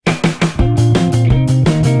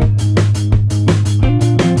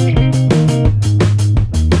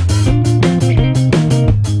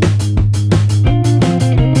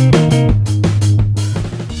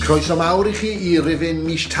Croeso mawr I chi I rifin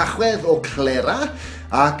mis Tachwedd o Clera,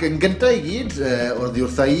 ac yn gyntaf I gyd, wrth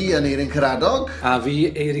wrtha I yn Eirin Caradog. A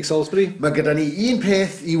fi, Eirig Salisbury. Mae gyda ni un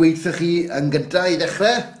peth I weithio chi yn gyntaf I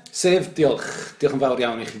ddechrau. Sef, diolch yn fawr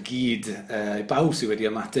iawn I chi gyd, I bawb sydd wedi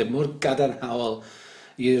ymateb mor gadarnhaol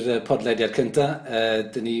i'r podlediad cyntaf.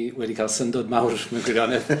 Dyn ni wedi cael syndod mawr mewn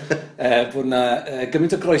gwirionedd bod yna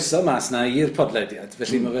gymaint o groeso mas yna i'r podlediad.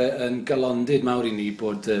 Felly mae fe yn galondyd mawr I ni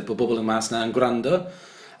bod bobl yn mas yna yn gwrando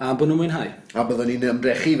a bod nhw'n mwynhau. A byddwn ni'n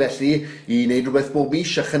ymdrechu felly I wneud rhywbeth bob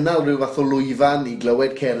mis a chynnal rhyw fath o lwyfan I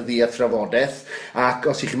glywed cerddi a thrafodaeth. Ac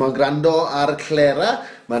os ych chi mo'n gwrando ar Clera,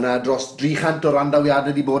 mae yna dros 300 o randawiadau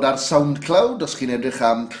wedi bod ar SoundCloud, os chi'n edrych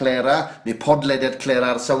am Clera, neu podlediad Clera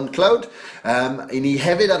ar SoundCloud. I ni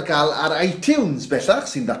hefyd ar gael ar iTunes bellach,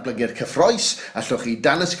 sy'n datblygu'r cyffroes. Allwch chi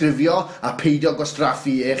danysgrifio a peidio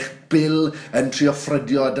gwastraffu eich bil yn trio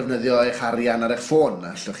ffrydio a defnyddio eich arian ar eich ffôn.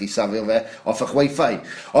 Allwch chi safio fe off eich Wi-Fi.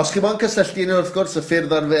 Os chi mo'n cysylltu nhw wrth gwrs y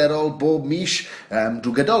ffyrdd arferol bob mis,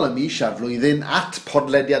 drwy gydol y mis ar flwyddyn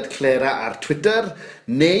 @podlediad Clera ar Twitter,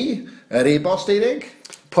 neu yr e-bost Eirig?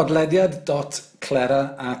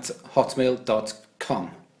 podlediad.clera@hotmail.com.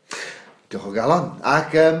 Diolch o galon.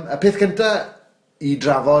 Ac y peth cyntaf I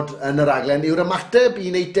drafod yn y raglen yw'r ymateb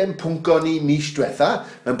i'n eitem pwnco ni mis diwetha.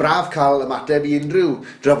 Mae'n braf cael ymateb I unrhyw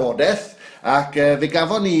drafodaeth. Ac fe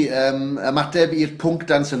gafon ni ymateb i'r pwnc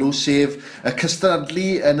dan sylw sef y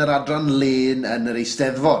cystadlu yn yr adran len yn yr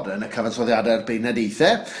Eisteddfod yn y cyfansoddiadau'r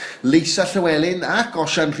beunadaethau. Lisa Llywelyn ac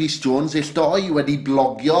Osian Rhys Jones ill doi wedi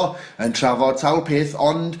blogio yn trafod sawl peth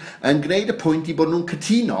ond yn gwneud y pwynt I bod nhw'n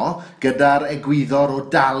cytuno gyda'r egwyddor o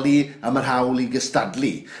dalu am yr hawl I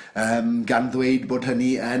gystadlu. Gan ddweud bod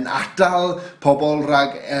hynny yn atal pobl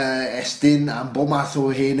rhag estyn am bob math o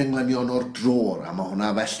hen englynion o'r drôr. A mae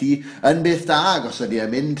hwnna felly yn beth da os ydy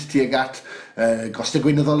mynd tuag at gostau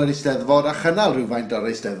gweinyddol yr Eisteddfod a chynnal rhywfaint ar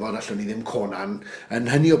yr Eisteddfod allwn ni ddim conan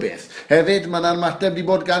yn hynny o beth. Hefyd mae'n ymateb wedi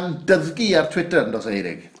bod gan Dyddgu ar Twitter yn dos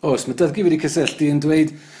Eirig. Oes, mae Dyddgu wedi cysylltu yn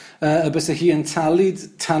dweud y bys hi yn talu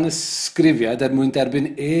tanysgrifiad mwyn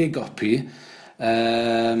derbyn e-gopi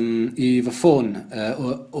I fy ffôn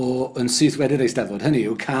yn syth wedi'r Eisteddfod. Hynny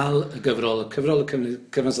yw cael y cyfrol y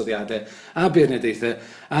cyfansoddiadau a beirniadaethau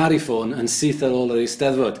ar ei ffôn yn syth ar ôl yr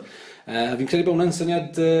Eisteddfod. Fi'n credu bod hwnna'n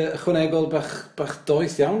syniad ychwanegol bach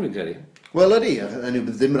doeth iawn fi'n credu. Wel ydy, hynny yw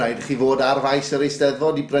ddim rhaid chi fod ar faes yr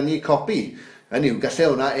Eisteddfod I brynu copi. Hynny yw, gallai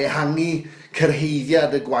hwnna ehangu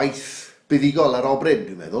cyrheiddiad y gwaith buddigol ar obryd,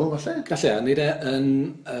 dwi'n meddwl, falle? Gallai, nid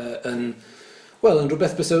yn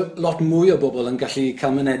rhywbeth bys lot mwy o bobl yn gallu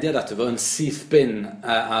cael mynediad ato fo yn syth bin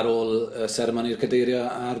ar ôl seremoni'r cadeirio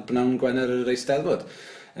ar bnawn Gwener yr Eisteddfod.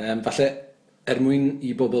 Falle mwyn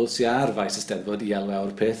I bobl sy'n ar faes y Eisteddfod I alw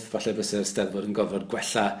awr peth, falle bys yr Eisteddfod yn gorfod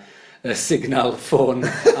gwella y signal ffôn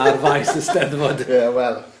ar faes y Eisteddfod. Ie,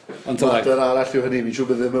 wel. Mater arall yw hynny, fi'n siŵr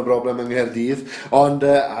bydd ddim y broblem yng Nghaerdydd. Ond,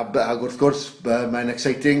 wrth gwrs, mae'n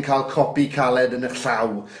exciting cael copi caled yn eich llaw,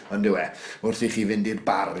 ond yw wrth I chi fynd i'r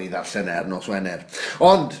bar I ddarllen nos Wener.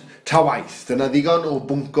 Ond, ta waith, dyna ddigon o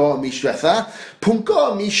bwnco mis diwetha.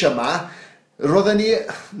 Pwnco mis yma, roedden ni,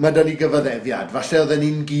 mae da ni gyfaddefiad, falle oedden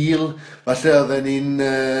ni'n gil, falle oedden ni'n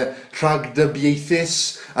rhagdybiaethus,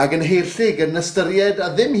 ac yn heirllig yn ystyried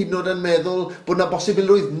a ddim hyd yn oed yn meddwl bod yna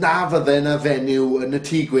bosibilrwydd na fydde yna fenyw yn y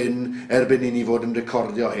tŷ gwyn erbyn I ni fod yn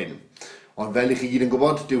recordio hyn. Ond fel I chi gyd yn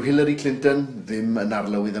gwybod, dyw Hillary Clinton ddim yn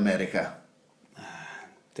arlywydd America.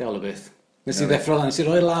 Diolch o beth. Nes I ddeffro, nes I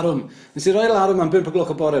roi larwm. Nes I roi larwm am 5 o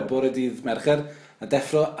gloch y bore dydd Mercher, a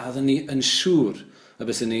deffro a oedden ni yn siŵr a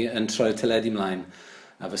bysyn ni yn troi'r teledu mlaen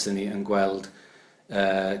a bysyn ni yn gweld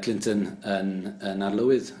Clinton yn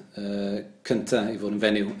arlywydd cyntaf I fod yn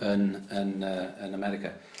fenyw yn America.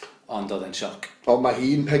 Ond oedd e'n sioc. Ond mae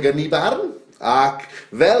hi'n pegynnu barn, ac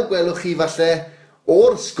fel gwelwch chi falle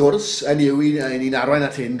o'r sgwrs yn yw ni'n arwain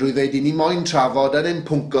at hyn drwy ddweud I ni moyn trafod yn ein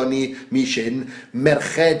pwnco ni mis hyn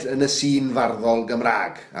merched yn y sîn farddol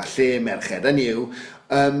Gymraeg. A lle merched yn yw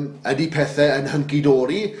ydy pethau yn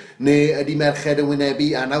hunky-dory neu ydy merched yn wynebu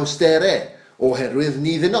anawsterau oherwydd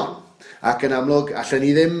ni ddynon. Ac yn amlwg, allan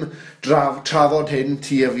ni ddim trafod hyn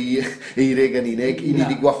tu a fi Eirig yn unig. I ni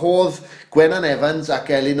wedi gwahodd Gwenan Evans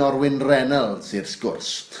ac Elinor Wyn Reynolds i'r sgwrs.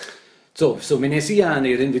 So mi nes I an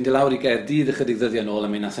Eirin, fi'n dilawr I Gaerdydd ychydig ddyddiau nôl a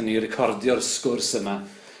mi nathon ni recordio'r sgwrs yma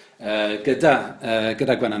gyda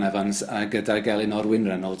Gwenan Evans a gyda Elinor Wyn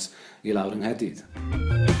Reynolds I lawr yng Nghaerdydd.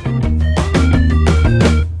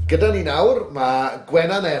 Gyda ni nawr, mae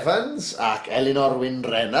Gwenan Evans ac Elinor Wyn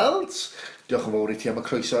Reynolds. Diolch yn fawr I ti am y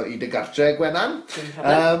croeso I dy gartre, Gwenan.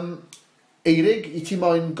 Eirig, I ti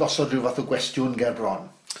moyn gosod rhyw fath o gwestiwn ger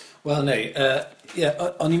bron? Wel,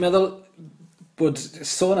 o'n i'n meddwl bod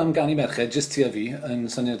sôn am ganu merched, jyst ti a fi, yn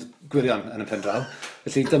syniad gwirion yn y pen draw.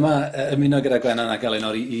 Felly dyma ymuno gyda Gwenan ac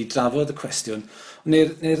Elinor i drafod y cwestiwn.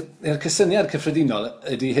 Neu'r cysyniad cyffredinol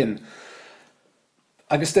ydy hyn.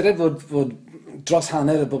 Ac ystyried fod dros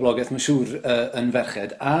hanner y boblogaeth mae'n siŵr yn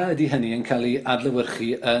ferched, a ydy hynny yn cael ei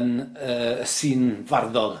adlewyrchu yn y sîn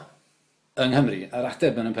farddol yng Nghymru. A'r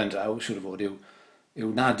ateb yn y pen draw, siŵr o fod, yw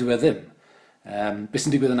nad yw e ddim. Beth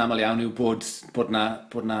sy'n digwydd yn aml iawn yw bod na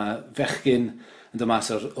fechgyn yn dod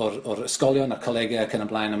mas o'r ysgolion a'r colegau ac yn y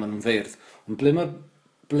blaen a maen nhw'n feirdd. Ond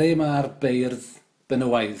ble mae'r beirdd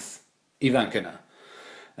benywaidd ifanc yna?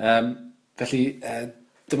 Felly,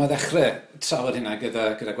 dyma ddechrau trafod hynna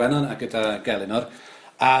gyda Gwenan a gyda Elinor.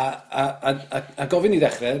 A gofyn i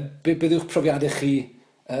ddechrau, beth yw'ch profiadau chi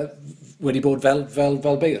wedi bod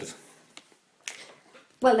fel beirdd?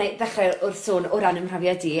 Wel, neu ddechrau wrth sôn o ran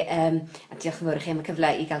ymhrofiad i, a diolch yn fawr i chi am y cyfle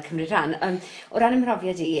i gael Cymru Rhan. O ran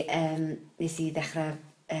ymhrofiad i, nes i ddechrau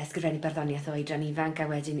ysgrifennu barddoniaeth o oedran ifanc, a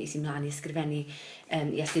wedyn nes i mlaen i ysgrifennu,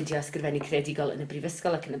 i astudio ysgrifennu creadigol yn y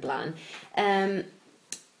brifysgol ac yn y blaen.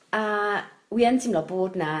 A wi yn teimlo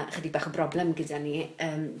bod na chydig bach o broblem gyda ni,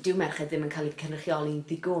 dyw merched ddim yn cael ei cynrychioli'n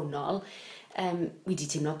ddigonol. Wedi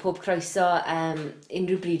teimlo pob croeso,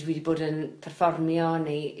 unrhyw bryd wedi bod yn perfformio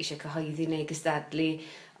neu eisiau cyhoeddi neu gystadlu,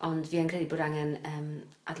 ond fi yn credu bod angen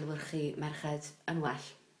adlewyrchu merched yn well.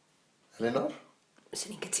 Elinor?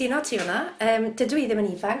 Swn i'n cytuno ti hwnna. Dydw i ddim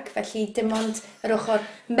yn ifanc, felly dim ond yr ochr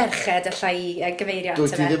merched allai gyfeirio ato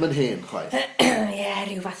fe. Dwi ti ddim yn hen, chwaith? Ie,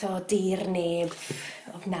 rhyw fath o dir neb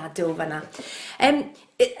ofnadw fan'na.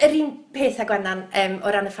 Yr un peth a Gwenan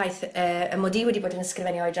o ran y ffaith y mod i wedi bod yn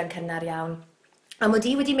ysgrifennu oedran cynnar iawn. A mod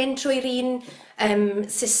i wedi mynd trwy'r un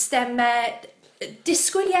systemau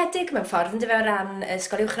disgwyliedig mewn ffordd, yn dyfe o ran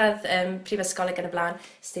ysgol uwchradd, prifysgol ac yn y blaen,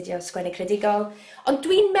 astudio sgwennu creadigol. Ond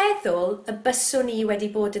dwi'n meddwl y byswn i wedi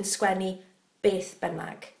bod yn sgwennu beth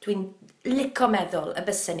bynnag. Dwi'n lico meddwl y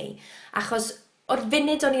byswn ni. Achos o'r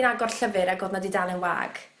funud o'n i'n agor llyfr ac oedd na dudalen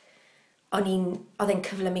wag, oedd e'n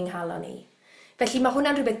cyflym i'n nghalon i. Felly mae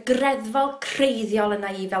hwnna'n rhywbeth greddfol creiddiol yna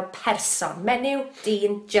i fel person. Menyw,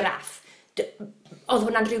 dyn, giraff. Oedd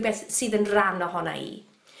hwnna'n rhywbeth sydd yn rhan ohona i.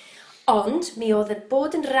 Ond mi oedd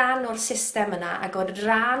bod yn rhan o'r system yna ac o'r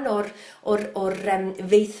rhan o'r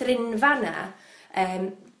feithrinfa yna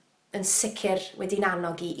yn sicr wedi'n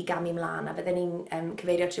annog i gamu mlaen. A fydden ni'n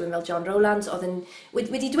cyfeirio rhywun fel John Rowlands oedd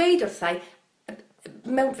wedi dweud wrthai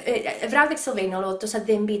y frawddeg sylfaenol oedd does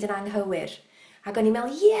ddim byd yn anghywir. Ac o'n i'n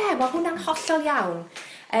meddwl, mae hwnna'n hollol iawn.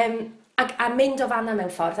 A mynd o fanna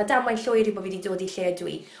mewn ffordd, a damwain llwyr i bod fi wedi dod i lle ydw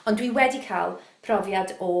i. Ond dwi wedi cael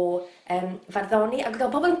profiad o farddoni, ac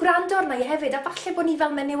oedd pobl yn gwrando arna i hefyd, a falle bod ni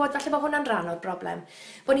fel menywod, falle bod hwnna'n rhan o'r broblem.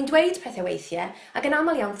 Bod ni'n dweud pethau weithiau, ac yn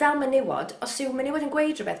aml iawn fel menywod, os yw menywod yn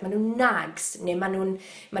gweud rhywbeth, maen nhw'n nags, neu maen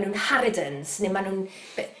nhw'n harridans, neu maen nhw'n...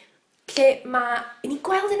 Lle ni'n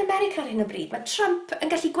gweld yn America ar hyn o bryd, mae Trump yn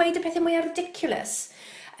gallu gweud y pethau mwyaf ridiculous.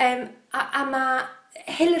 A mae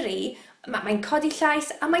Hillary... Mae'n codi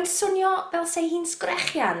llais a mae'n swnio fel se hi'n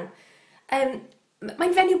sgrechian.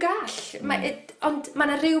 Mae'n fenyw gall, ond mae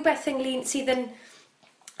yna rhywbeth ynglyn sydd yn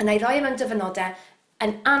ei roi mewn dyfynodau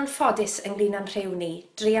yn anffodus ynglyn â'n rhyw ni,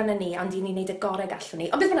 drian yn ni, ond i ni'n neud y gorau gallwn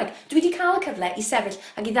ni. Ond beth bynnag, dwi wedi cael y cyfle i sefyll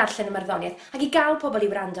ac i ddarllen y marddoniaeth ac i gael pobl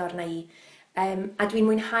i wrando arna i. A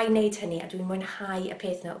dwi'n mwynhau wneud hynny, a dwi'n mwynhau y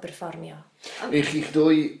peth yna o berfformio. Eich chi'ch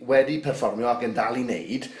dwy wedi perfformio ac yn dal i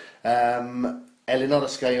wneud, Elinor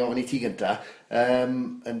ysgai ofyn i ti gynta,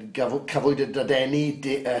 yn cafwyd y dadeni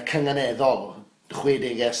cynganeddol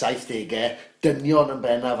 60au, 70au, dynion yn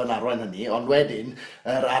bennaf yn arwain hynny, ond wedyn,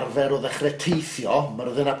 yr arfer o ddechrau teithio,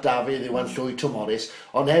 Myrddin ap Dafydd, Iwan Llwyd, Tom Morris,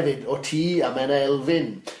 ond hefyd o ti a Menna Elfyn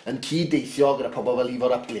yn cyd-deithio gyda pobl fel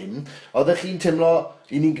Ifor ap Glyn, oeddech chi'n teimlo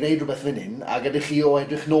i ni'n gwneud rhywbeth fan hyn, ac ydych chi o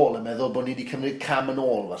edrych nôl yn meddwl bod ni wedi cymryd cam yn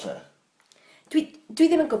ôl, falle? Dwi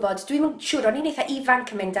ddim yn gwybod, dwi'n siŵr, o'n i'n eitha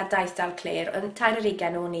ifanc yn mynd ar daith Dal Clare, yn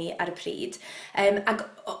 20 o'n i ar y pryd, ac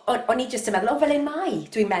o'n i jyst yn meddwl, fel ein mai,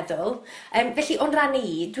 dwi'n meddwl. Felly, o'n ran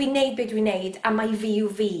i, dwi'n neud beth dwi'n neud, a mai fi yw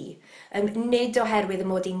fi, nid oherwydd y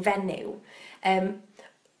mod i'n fenyw.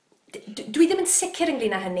 Dwi ddim yn sicr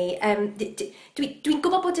ynglyn â hynny. Dwi'n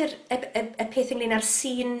gwybod bod y peth ynglyn â'r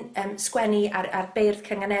sîn sgwennu a'r beirdd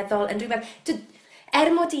cynganeddol yn rhywbeth...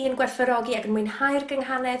 mod i yn gwerthfawrogi ac yn mwynhau'r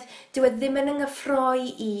gynghanedd, dyw e ddim yn ynghyffroi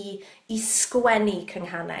i sgwennu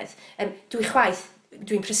cynghanedd.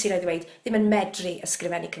 Dwi'n prysur o ddweud, ddim yn medru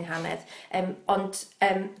ysgrifennu cynghanedd. Ond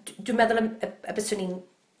dwi'n meddwl y byswn i'n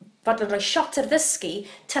fodlon rhoi shot ar ddysgu,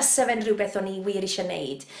 tysa fe'n rhywbeth o'n i wir eisiau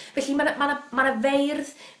wneud. Felly mae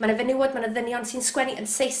feirdd, mae fenywod, mae ddynion sy'n sgwennu yn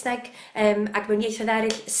Saesneg ac mewn ieithoedd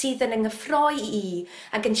eraill sydd yn ynghyffroi i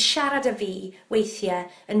ac yn siarad â fi weithiau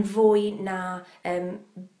yn fwy na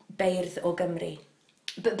beirdd o Gymru.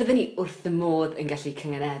 Byddwn ni wrth y modd yn gallu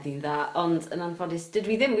cyngeneddu'n dda, ond yn anffodus,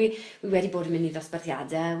 dydw i ddim, wi wedi bod yn mynd i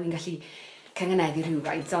ddosbarthiadau, wi'n gallu cyngeneddu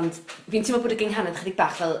rhywfaint, ond fi'n teimlo bod y gynghanedd chydig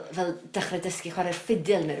bach fel dechrau dysgu chwarae'r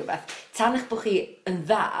ffidil neu rhywbeth. Tan eich bod chi yn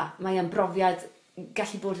dda, mae yn brofiad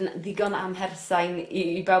gallu bod yn ddigon amhersain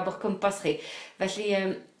i bawb o'ch cwmpas chi. Felly...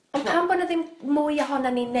 Ond pam bod yna ddim mwy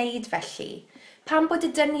ohono ni'n neud felly? Pam bod y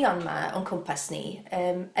dynion yma o'n cwmpas ni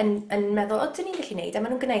yn meddwl, dyn ni'n gallu neud, a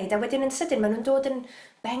maen nhw'n gwneud, a wedyn yn sydyn, maen nhw'n dod yn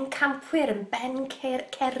ben campwyr, yn ben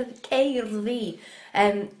ceirdd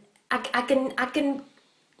ac yn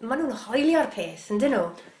maen nhw'n hoelio'r peth, yn dyn nhw?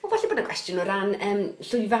 Wel, falle bod y cwestiwn o ran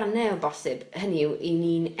llwyfannau o bosib, hynny yw, i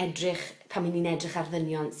ni'n edrych, pan ni'n edrych ar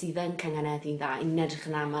ddynion sydd yn cyngeneddu'n dda, i ni'n edrych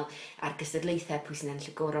yn aml ar gystadlaethau, pwy sy'n ennill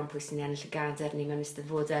y goron, pwy sy'n ennill y gader, neu mewn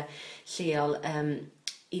eisteddfodau lleol,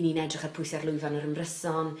 i ni'n edrych ar pwy sy'n ar lwyfan yr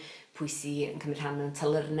ymryson, pwy sy'n cymryd rhan mewn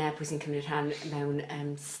talyrnau, pwy sy'n cymryd rhan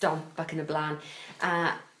mewn stomp ac yn y blaen.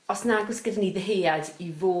 A os nag oes gyda ni ddyhead i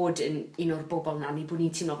fod yn un o'r bobl na, ni bod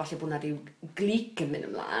ni'n teimlo falle bod yna rhyw glic yn mynd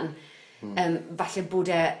ymlaen, falle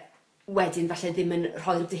bod e wedyn falle ddim yn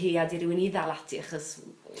rhoi'r dyhead i rywun i ddal ati, achos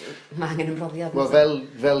mae angen ymroddiad. Wel,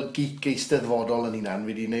 fel geek eisteddfodol yn unan,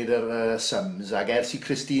 fi wedi gwneud yr sums, ac ers i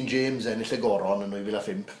Christine James ennill y goron yn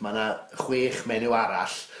 2005, mae yna 6 menyw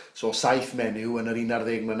arall, so 7 menyw yn yr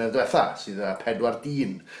 11 mlynedd diwetha, sydd â 4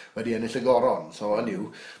 dyn wedi ennill y goron. So hynny yw,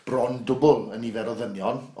 bron dwbl yn nifer o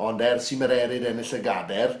ddynion, ond ers i Mererid ennill y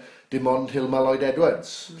gader, dim ond Hilma Lloyd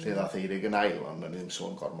Edwards, lle ddath Eirig yn ail, ond yn ddim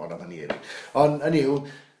sôn gormod am hynny Eirig. Ond hynny yw,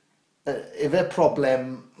 efe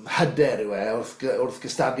problem hyder yw wrth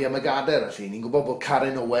gystadu am y gader. Ni'n gwybod bod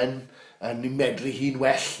Karen Owen yn medru hi'n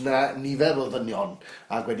well na nifer o ddynion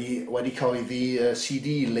ac wedi cyhoeddi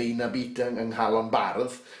CD Lein a Beat yng Nghalon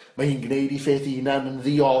Bardd. Mae hi'n gwneud i ffeth hunan yn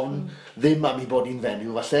ddiofn, ddim am ei bod hi'n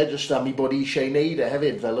fenyw, falle jyst am ei bod hi eisiau gwneud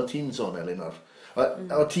hefyd, fel o ti'n sôn Elinor.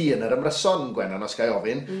 O ti yn yr ymryson, Gwennan, os gai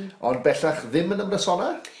ofyn, ond bellach ddim yn ymrysona?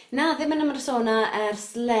 Na, ddim yn ymrysona ers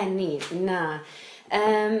lenni, na.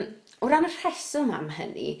 O ran y rheswm am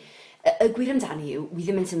hynny, y gwir amdani yw, wi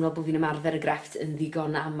ddim yn teimlo bod fi'n ymarfer y grefft yn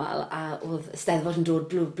ddigon aml, a oedd y Steddfod yn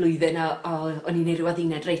dod blwyddyn, a o'n i'n ei ryw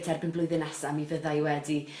adduned reit erbyn blwyddyn nesaf, mi fyddai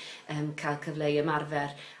wedi cael cyfle i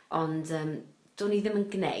ymarfer, ond do'n i ddim yn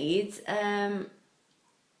gwneud.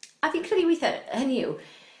 A fi'n credu weithiau, hynny yw,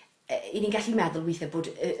 i ni'n gallu meddwl weithiau bod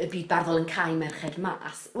y byd barddol yn cael merched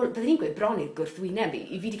mas. Wel, byddwn i'n gweud bron i'r gwrthwyneb i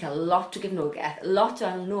fi wedi cael lot o gefnogaeth, lot o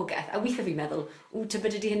annogaeth, a weithiau fi'n meddwl,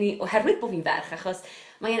 tybed ydy hynny oherwydd bod fi'n ferch, achos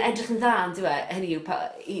mae'n edrych yn dda, yn dwi, hynny yw,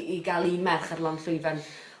 i gael un merch ar lon llwyfan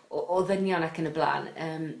o ddynion ac yn y blaen.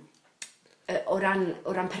 O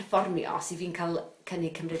ran perfformio, os i fi'n cael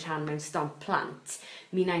cynnig cymryd rhan mewn stomp plant,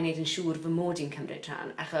 mi na i wneud yn siŵr fy mod i'n cymryd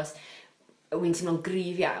rhan, achos wy'n teimlo'n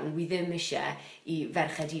gryf iawn, wi ddim eisiau i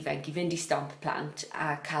ferched ifanc i fynd i stomp plant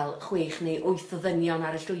a cael 6 neu 8 o ddynion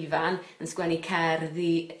ar y llwyfan yn sgwennu cerddi,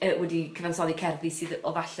 wedi cyfansoddi cerddi sydd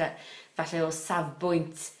o falle o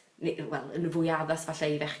safbwynt, wel, yn y fwy addas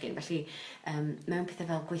falle i fechgyn. Felly, mewn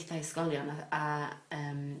pethau fel gweithdai ysgolion a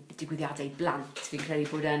digwyddiadau blant, fi'n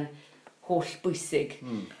credu bod e'n holl bwysig.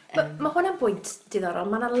 Mae hwnna'n bwynt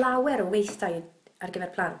diddorol, mae yna lawer o weithdai ar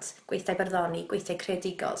gyfer plant, gweithdai barddoni, gweithdai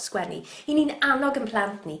creadigol, sgwennu. I ni'n annog yn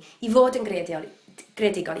plant ni i fod yn greadigol,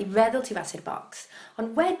 i feddwl tu fas i'r bocs.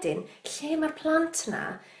 Ond wedyn, lle mae'r plant yna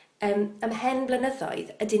ymhen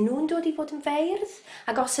blynyddoedd, ydyn nhw'n dod i fod yn feirdd?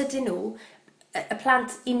 Ac os ydyn nhw, y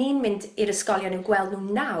plant i ni'n mynd i'r ysgolion i'w gweld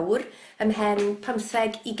nhw nawr, ymhen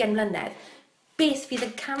 15-20 mlynedd, beth fydd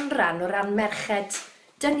y canran o ran merched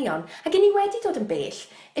dynion? Ac i ni wedi dod yn bell,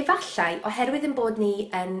 efallai, oherwydd yn bod ni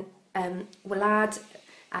yn wlad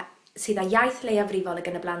sydd â iaith leiafrifol ag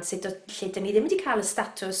yn y blaen, lle dyn ni ddim wedi cael y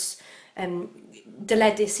statws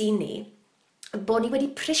dyledus i ni, bod ni wedi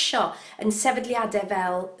prisio yn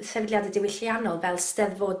sefydliadau diwylliannol fel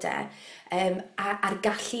steddfodau a'r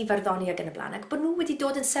gallu farddoni ag yn y blaen, ac bod nhw wedi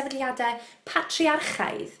dod yn sefydliadau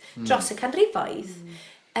patriarchaidd dros y canrifoedd.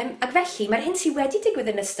 Ac felly, mae'r hyn sydd wedi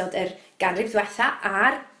digwydd yn ystod yr ganrif ddiwetha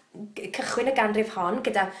a'r cychwyn y ganrif hon,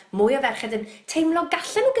 gyda mwy o ferched yn teimlo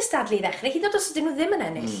gallen nhw gystadlu i ddechrau, hyd yn oed os ydyn nhw ddim yn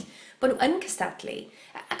ennill, bod nhw yn gystadlu.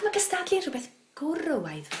 Ac mae gystadlu yn rhywbeth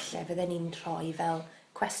gwrywaidd falle fydden ni'n rhoi fel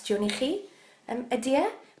cwestiwn i chi. Ydy e?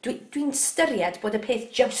 Dwi'n styried bod y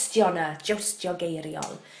peth jawstio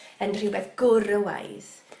geiriol, yn rhywbeth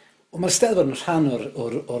gwrywaidd. Mae'r Steddfod yn rhan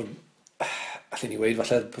o'r allen ni weid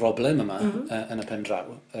falle'r broblem yma yn y pen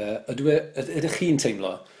draw. Ydych chi'n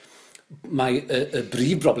teimlo, mae y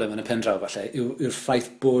brif broblem yn y pen draw falle yw'r ffaith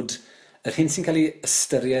bod yr hyn sy'n cael ei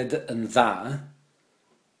ystyried yn dda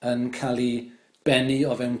yn cael ei bennu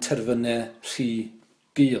o fewn terfynau rhy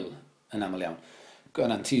gul yn aml iawn.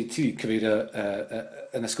 Gwynan, ti cyfeirio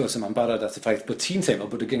yn y sgwrs yma'n barod at y ffaith bod ti'n teimlo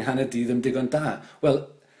bod y gynghanedd di ddim digon da. Wel,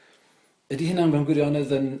 ydy hynna'n mewn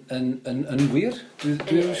gwirionedd yn wir?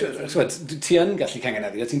 Ti yn gallu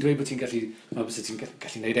cangeneddu, a ti'n dweud bod ti'n gallu, ti'n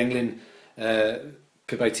gallu gwneud englyn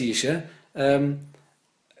pe bai ti eisiau.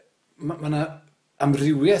 Mae yna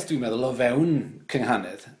amrywiaeth, dwi'n meddwl, o fewn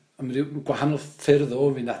cynghanedd, gwahanol ffyrdd o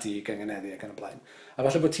fynd ati i cangeneddu ac yn y blaen. A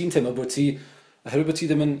falle bod ti'n teimlo bod ti, oherwydd bod ti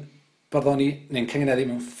ddim yn barddoni neu'n cangeneddu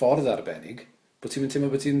mewn ffordd arbennig, bod ti'n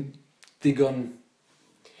teimlo bod ti'n ddigon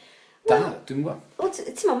da, dwi'n gwybod.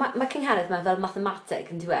 Mae cynghanedd yma fel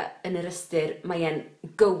mathemateg yn dweud yn yr ystyr mae'n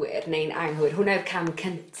gywir neu'n anghywir. Hwna yw'r cam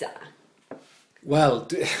cynta. Wel,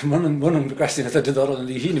 mae hwnna'n gwestiwn eitha diddorol yn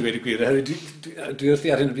ei hun i wedi gwir. Dwi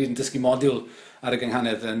wrthi ar hyn o bryd yn dysgu modiwl ar y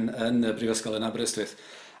gynghanedd yn y Brifysgol yn Aberystwyth.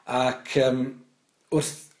 Ac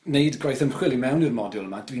wrth wneud gwaith ymchwil i mewn i'r modiwl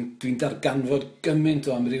yma, dwi'n darganfod gymaint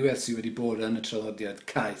o amrywiaeth sydd wedi bod yn y traddodiad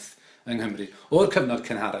caeth yng Nghymru. O'r cyfnod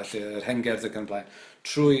cynharach, yr hengerdd ac yn blaen,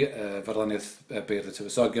 trwy farddoniaeth beirdd y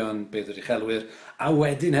tywysogion, beirdd yr uchelwyr, a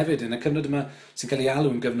wedyn hefyd yn y cyfnod yma sy'n cael ei alw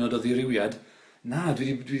yn gyfnod o ddirywiad,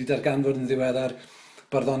 dwi wedi darganfod yn ddiweddar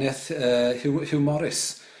barddoniaeth Hugh Morris,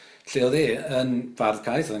 lle oedd yn fardd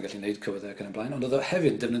caeth, oedd yn gallu gwneud cywyddau ac yn y blaen, ond oedd o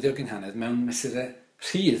hefyd defnyddio gynghanedd mewn mesurau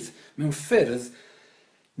rhydd, mewn ffyrdd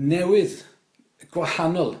newydd,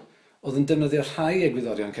 gwahanol, oedd yn defnyddio rhai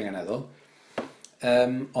egwyddorion cyngeneddol,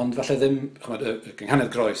 ond falle ddim, y gynghanedd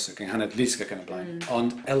groes, y gynghanedd lusg ac yn y blaen,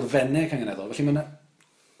 ond elfennau cyngeneddol. Felly mae yna,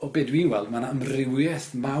 o beth dwi'n weld, mae yna amrywiaeth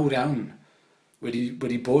mawr iawn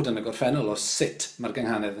wedi bod yn y gorffennol o sut mae'r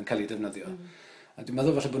gynghanedd yn cael ei defnyddio. A dwi'n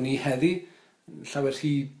meddwl falle bod ni heddi, llawer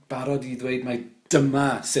rhy barod i ddweud mai dyma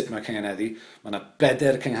sut mae cyngeneddu. Mae yna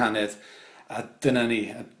 4 cynghanedd, a dyna ni,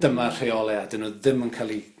 a dyma'r rheolau, a dyn nhw ddim yn cael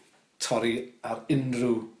ei torri am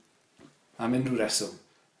unrhyw reswm.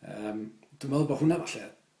 Dwi'n meddwl bod hwnna falle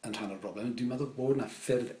yn rhan o'r broblem. Dwi'n meddwl bod yna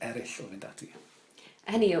ffyrdd eraill o fynd ati.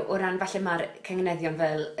 Hynny o ran falle mae'r cyngeneddion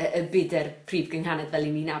fel y byder prif gynghanedd fel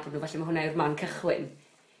i ni'n nabod nhw, falle mae hwnna yw'r man cychwyn.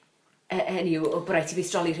 Hynny o bod rhaid i fi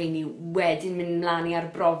stroli rheini wedyn mynd mlaen i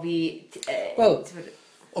arbrofi... Wel,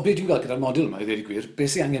 o beth dwi'n gweld gyda'r modiwl yma, i ddweud i gwir,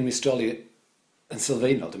 beth sy'n angen mistroli yn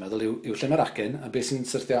sylfaenol, dwi'n meddwl, yw lle mae'r acen a beth sy'n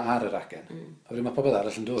syrthio ar yr acen. A wedyn mae pobl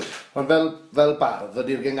arall yn dod. Ond fel bardd,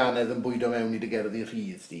 ydy'r gynghanedd yn bwydo mewn i dy gerddi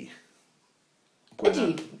rhydd di?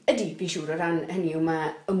 Ydy, fi'n siŵr o ran hynny yw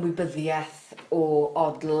mae ymwybyddiaeth o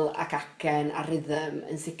odl ac acen a rhythm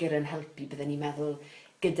yn sicr yn helpu bydden ni'n meddwl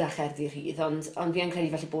gyda cherddi rhydd, ond fi yn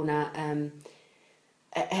credu falle bod yna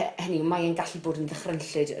hynny yw mae'n gallu bod yn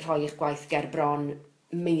ddychrynllyd rhoi eich gwaith ger bron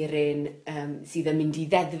meirin sydd yn mynd i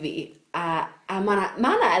ddeddfu a mae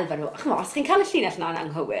yna elfen o, os chi'n cael y llinell yna'n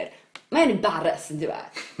anghywir, mae'n embarrass yn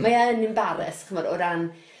dweud. Mae'n embarrass, o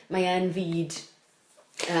ran, mae'n fyd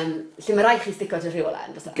lle mae rai chi stico at y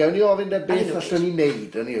rheolau. Gewn ni ofyn beth allan ni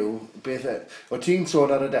wneud, yn yw, o ti'n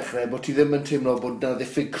sôn ar y dechrau bod ti ddim yn teimlo bod yna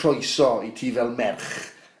ddiffyg croeso i ti fel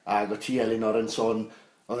merch, ac o ti Elinor yn sôn,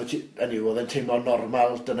 oedd yn teimlo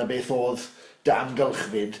normal, dyna beth oedd dy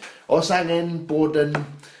amgylchfyd. Os angen bod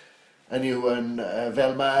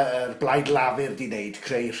fel mae'r Blaid Lafur di wneud,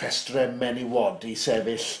 creu rhestrau menywod i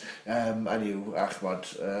sefyll,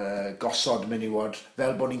 gosod menywod,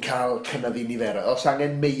 fel bod ni'n cael cynyddu niferau. Os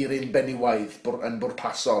angen meirin benywaidd yn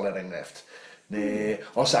bwrpasol er enghraifft. Neu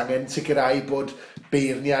os angen sicrhau bod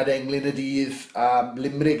beirniad englyn y dydd a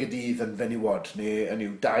limrig y dydd yn fenywod,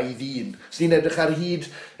 neu 2 ddyn. Os ni'n edrych ar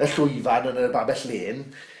hyd y llwyfan yn y babell len,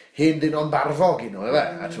 hen ddyn o'n barfog un o, efe?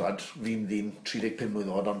 A fi'n ddyn 35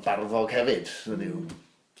 mlynedd oed o'n barfog hefyd.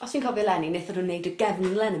 Os fi'n cofio Lenny, wnaethon nhw'n gwneud y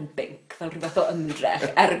gefnlen yn binc fel rhywbeth o ymdrech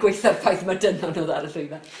gweithio'r ffaith mae dynion oedd ar y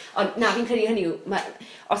llwyfan. Ond na, fi'n credu hynny yw,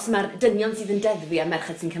 os mae'r dynion sydd yn deddfu a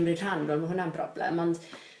merched sy'n cymryd rhan, mae hwnna'n broblem, ond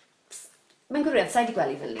mae'n gwiriad, sa'i di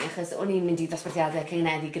gweld i fel ni, achos o'n i'n mynd i ddosbarthiadau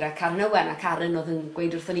cyngeneddu gyda Karen Owen, a Karen oedd yn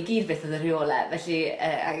gweud wrthon ni gyd beth oedd y rheolau, felly,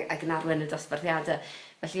 ac yn arwen y dosbarthiadau,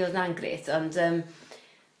 felly oedd na'n gret, ond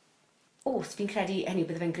fi'n credu hynny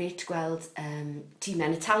bydde fe'n gret gweld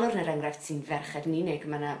tîmau yn y talwr yn yr enghraifft sy'n ferched yn unig.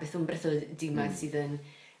 Mae yna beth wmbreth o dîmau sydd yn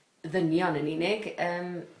ddynion yn unig.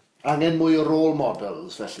 Angen mwy o role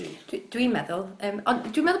models, felly. Dwi'n meddwl, ond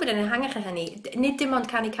dwi'n meddwl bod yn ehangach o hynny, nid dim ond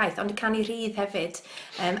canu caeth, ond canu rhydd hefyd.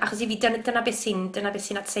 Achos i fi, dyna beth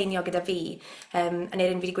sy'n atseiniol gyda fi. Yn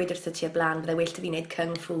erin fi wedi gweud wrtho ti o blaen, byddai well ti fi wneud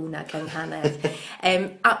cyng ffw na cyng hanedd.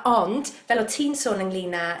 Ond, fel o ti'n sôn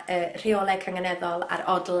ynglyn â rheolau cyngeneddol a'r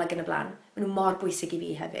odl ac yn y blaen, maen nhw mor bwysig i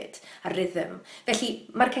fi hefyd, a'r rhythm. Felly,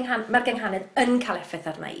 mae'r gynghanedd yn cael effaith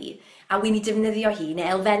arna i, a wy'n i defnyddio hi,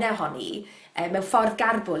 neu elfennau honni, mewn ffordd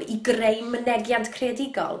garbwl i greu mynegiant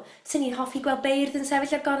creadigol. Sy'n ni'n hoffi gweld beirdd yn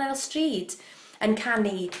sefyll ar gonel y stryd, yn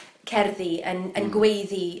canu cerddi, yn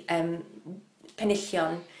gweiddi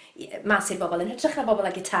penillion mas i'r bobl, yn hytrach na bobl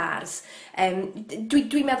â gitars.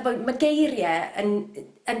 Dwi'n meddwl bod mae geiriau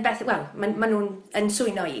yn beth, wel, maen nhw'n yn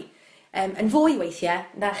swyno i, yn fwy weithiau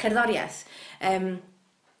na cherddoriaeth.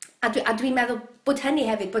 A dwi'n meddwl bod hynny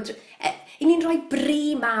hefyd, bod i ni'n rhoi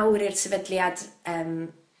bri mawr i'r sefydliad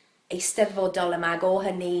eisteddfodol yma, o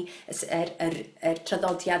hynny yr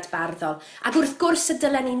traddodiad barddol. Ac wrth gwrs y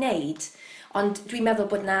dylen ni wneud, ond dwi'n meddwl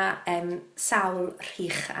bod na sawl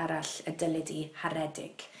rhych arall y dylid i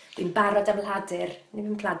haredig. Dwi'n barod am ladur, nid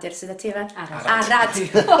yw'n pladur sydd y ti fe? Arad.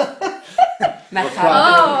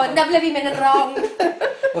 Na ble fi'n mynd yn wrong.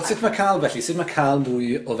 Wel, sut mae cael felly? Sut mae cael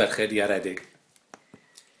mwy o ferched i aredig?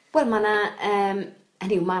 Wel, mae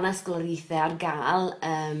yna ysgoloriaethau ar gael,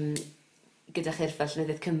 gyda chyrffell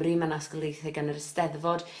Llynydd Cymru, mae'n ysgoloriaethau gan yr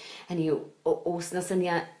Eisteddfod. Hynny yw, os na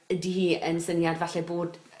syniad ydy hi yn syniad falle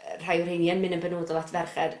bod rhai o'r rheini yn mynd yn benodol at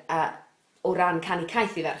ferched a o ran canu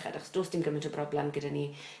caeth i ferched, achos does dim gymaint o broblem gyda ni,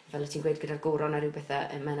 fel y ti'n gweud gyda'r goron a rhyw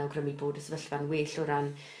bethau, mae'n awgrymu bod y sefyllfa'n well o ran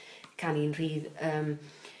canu'n rhydd.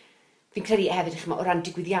 Fi'n credu hefyd, o ran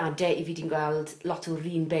digwyddiadau, i fi di'n gweld lot o'r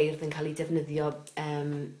un beirdd yn cael ei defnyddio,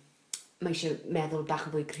 mae eisiau meddwl bach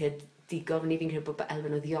yn fwy creadigol fyny, fi'n credu bod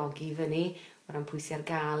elfen o ddiogi fyny, o ran pwysi ar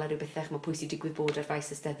gael a rhyw bethau, mae pwysi digwydd bod ar faes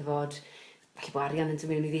Eisteddfod, falle bod arian yn dod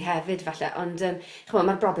mewn iddi hefyd, falle, ond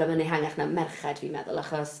mae'r broblem yn ehangach na merched fi'n meddwl,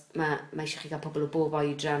 achos mae eisiau chi gael pobl o bob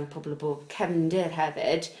oedran, pobl o bob cefndir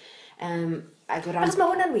hefyd. Achos mae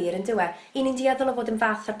hwnna'n wir yn dywe. I ni'n dieddol o fod yn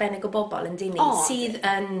fath arbennig o bobl yn dyn ni, sydd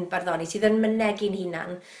yn barddoni, sydd yn mynegu'n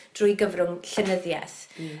hunan drwy gyfrwng llynyddiaeth.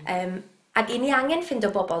 Ac i ni angen ffind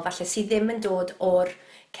o bobl falle sydd ddim yn dod o'r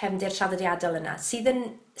cefndir traddodiadol yna, sydd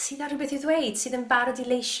ar rhywbeth i ddweud, sydd yn barod i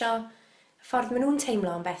leisio ffordd maen nhw'n teimlo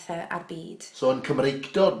am bethau ar byd. So yn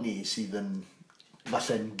Cymreigdod ni sydd yn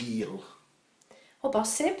falle'n gil? O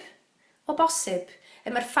bosib.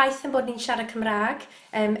 Mae'r ffaith yn bod ni'n siarad Cymraeg,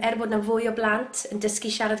 bod yna fwy o blant yn dysgu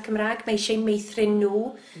siarad Cymraeg, mae eisiau meithrin nhw,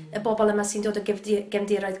 y bobl yma sy'n dod o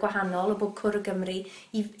gefndiroedd gwahanol o bob cwr o Gymru,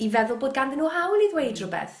 i feddwl bod ganddyn nhw hawl i ddweud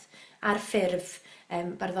rhywbeth ar ffurf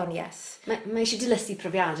barddoniaeth. Mae eisiau dilysu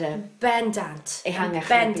profiadau. Bendant. Ehangach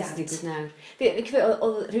yn beth sydd wedi digwydd nawr. Fi'n cyfio,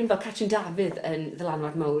 oedd rhywun fel Catrin Dafydd yn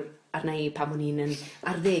ddylanwad mawr arna i pan o'n i'n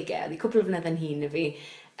ar ddegau, oedd i cwpl o flynedd yn hun y fi,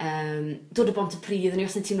 dod o bont y pryd, o'n i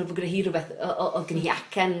os yn teimlo bod gyda hi rhywbeth, oedd gen hi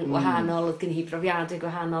acen wahanol, oedd gen hi profiadau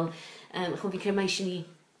gwahanol. Fi'n credu mae eisiau ni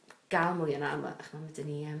gael mwy yna,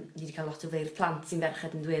 ni wedi cael lot o feirdd plant sy'n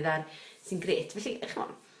ferched yn ddiweddar, sy'n gret. Felly,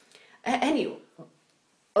 hynny yw,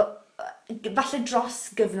 falle dros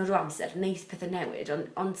gyfnod o amser, wneith pethau newid,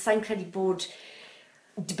 ond sa'n credu bod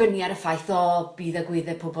dibynnu ar y ffaith bydd y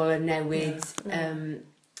gwyddau pobl yn newid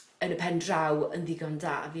yn y pen draw yn ddigon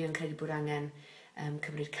da. Fi yn credu bod angen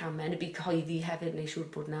cymryd camau yn y byd cyhoeddi hefyd, neu siŵr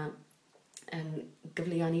bod yna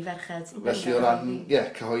gyfleon i ferched. Felly o ran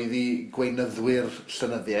cyhoeddi gweinyddwyr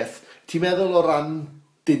llynyddiaeth, ti'n meddwl o ran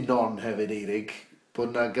dynon hefyd, Eirig,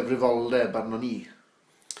 bod yna gyfrifoldeb arno ni?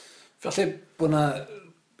 Falle bod yna,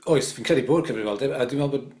 oes, fi'n credu bod cyfrifoldeb, a dwi'n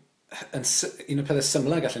meddwl bod un o'r pethau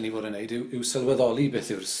symlau gallen ni fod yn gwneud yw sylweddoli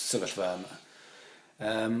beth yw'r sefyllfa yma.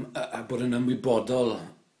 A bod yn ymwybodol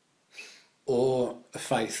o y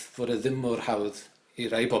ffaith fod e ddim mor hawdd i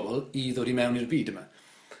rai bobl i ddod i mewn i'r byd yma.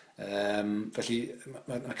 Felly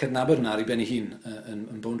mae cydnabod yna ar ei ben ei hun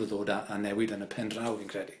yn bwnd o ddod a newid yn y pen draw fi'n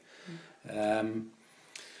credu.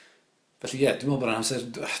 Felly dwi'n meddwl bod amser,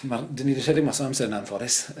 dyn ni wedi rhedeg mas o amser yna'n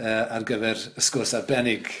ffodus ar gyfer y sgwrs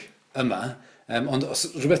arbennig yma. Ond os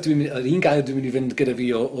rhywbeth un gair dwi'n mynd i fynd gyda fi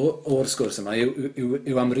o'r sgwrs yma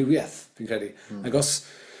yw amrywiaeth, fi'n credu. Ac os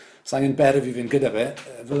angen ber fi fynd gyda fe,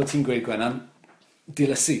 fel o ti'n gweud Gwenan,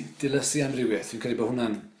 dilysu amrywiaeth. Fi'n credu bod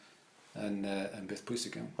hwnna'n yn beth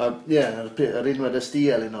pwysig iawn. Yr un wedys di,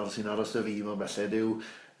 Elinor, sy'n aros dy fi mewn belled,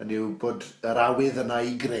 yw bod yr awydd yna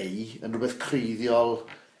i greu yn rhywbeth creiddiol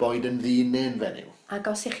boed yn ddyn neu'n fenyw. Ac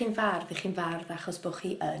os ych chi'n fardd achos bod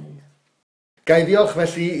chi yn. Gai ddiolch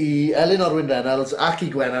felly i Elinor Wyn Reynolds ac i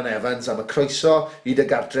Gwenan Evans am y croeso i dy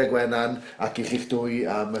gartre Gwenan ac i chi'ch dwy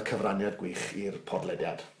am y cyfraniad gwych i'r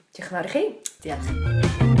podlediad. Diolch yn fawr i chi. Diolch.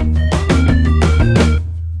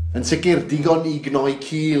 Yn sicr, digon i gnoi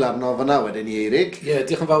cil arno fyna wedyn ni, Eirig. Ie,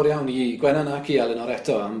 diolch yn fawr iawn i Gwenan ac i Elinor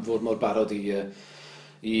eto am fod mor barod i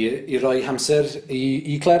roi hamser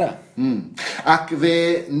i Clara. Ac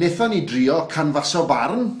fe wnaethon ni drio canfaso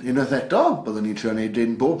barn unwaith eto, byddwn ni'n trio wneud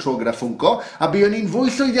un bob tro gyda ffwnco, a byddwn ni'n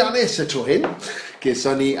fwy llwyddiannus y tro hyn.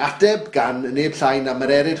 Geson ni ateb gan neb llai na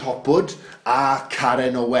Mererid Hopwood a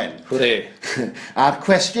Karen Owen. Hwre. A'r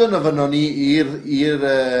cwestiwn o fynon ni i'r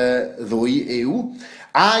ddwy yw,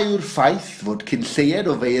 a yw'r ffaith fod cynlleied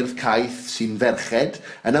o feirdd caeth sy'n ferched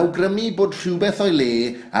yn awgrymu bod rhywbeth o'i le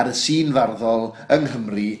ar y sîn farddol yng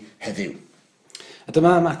Nghymru heddiw? A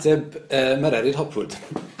dyma ymateb Mererid Hopwood.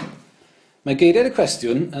 Mae geiriau'r y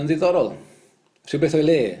cwestiwn yn ddiddorol. Rhywbeth o'i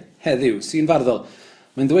le, heddiw, sy'n farddol.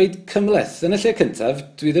 Mae'n dweud cymleth. Yn y lle cyntaf,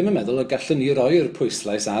 dwi ddim yn meddwl y gallwn ni roi'r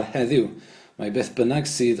pwyslais ar heddiw. Mae beth bynnag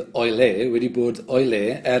sydd o'i le wedi bod o'i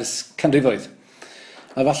le ers canrifoedd.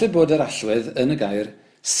 A falle bod yr allwedd yn y gair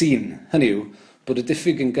sîn, hynny yw, bod y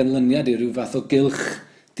diffyg yn ganlyniad i ryw fath o gylch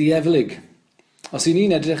dieflig. Os i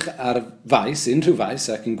ni'n edrych ar faes, unrhyw faes,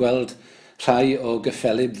 ac yn gweld rhai o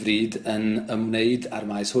gyffelib fryd yn ymwneud ar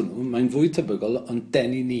maes hwnnw, mae'n fwy tebygol ond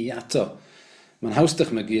denu ni ato. Mae'n haws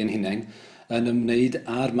dychmygu yn hunain yn ymwneud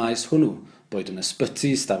ar maes hwnnw, boed yn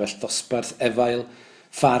ysbyty, stafell ddosbarth, efail,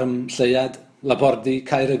 ffarm, lleiad, labordy,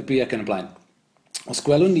 cae rygbi ac yn y blaen. Os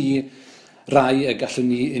gwelwn ni rai y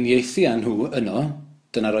gallwn ni uniaethu â nhw yno,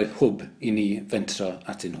 dyna roi hwb i ni fentro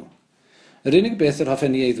atyn nhw. Yr unig beth yr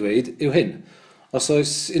hoffen ni ei ddweud yw hyn. Os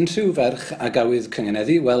oes unrhyw ferch a gawydd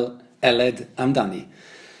cyngeneddu, wel, eled amdani.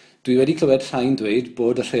 Dwi wedi clywed rhai'n dweud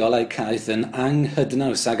bod y rheolau caeth yn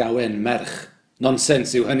anghydnaws ag awen merch.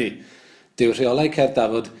 Nonsens yw hynny. Dyw rheolau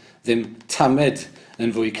Caerdydd ddim tamed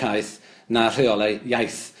yn fwy caeth na rheolau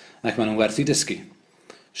iaith, ac maen nhw'n werth i dysgu.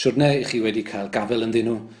 Siwrne i chi wedi cael gafel ynddyn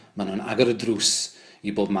nhw, maen nhw'n agor y drws i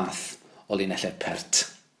bob math o linellau pert.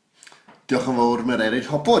 Diolch yn fawr Mererid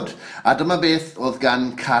Hopwood. A dyma beth oedd gan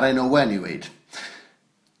Karen Owen i weid.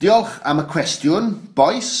 Diolch am y cwestiwn,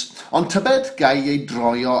 boes, ond tybed gai ei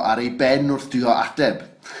droio ar ei ben wrth drio ateb.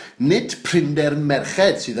 Nid prinder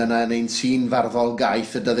merched sydd yna yn ein sîn farddol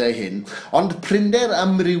gaeth y dyddiau hyn, ond prinder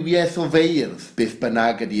amrywiaeth o feirdd beth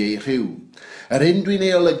bynnag ydy ei rhyw. Yr hyn dwi'n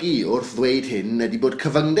ei olygu wrth ddweud hyn ydy bod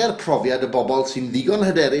cyfyngder profiad y bobl sy'n ddigon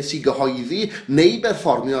hyderus i gyhoeddi neu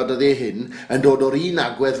berfformio dyddiau hyn yn dod o'r un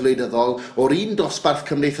agwedd wleidyddol, o'r un dosbarth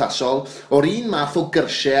cymdeithasol, o'r un math o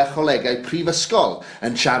gyrsiau a cholegau prifysgol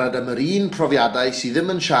yn siarad am yr un profiadau sydd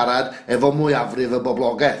ddim yn siarad efo mwyafrif y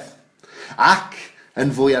boblogaeth. Ac yn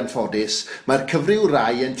fwy anffodus, mae'r cyfryw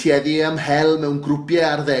rai yn tueddu ymhel mewn grwpiau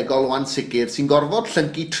arddegol o ansicr sy'n gorfod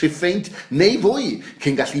llyncu triffeint neu fwy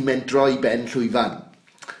cyn gallu mentro i ben llwyfan.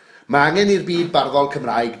 Mae angen i'r byd barddol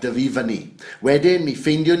Cymraeg dyfu fyny. Wedyn, mi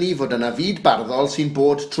ffeindiwn ni fod yna fyd barddol sy'n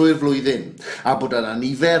bod trwy'r flwyddyn, a bod yna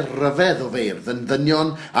nifer ryfedd o feirdd yn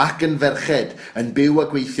ddynion ac yn ferched yn byw a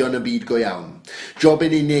gweithio yn y byd go iawn. Job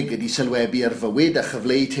yn unig ydy sylwebu ar fywyd a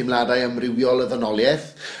chyfleu teimladau amrywiol y ddynoliaeth,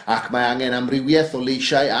 ac mae angen amrywiaeth o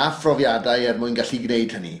leisiau a phrofiadau er mwyn gallu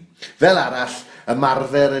gwneud hynny. Fel arall,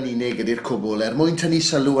 ymarfer yn unig ydy'r cwbl er mwyn tynnu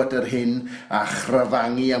sylw at yr hyn a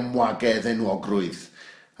chryfangu amwagedd enwogrwydd.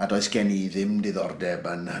 A does gen i ddim diddordeb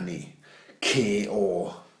yn hynny. C.O.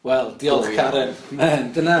 Wel, diolch Karen. Men,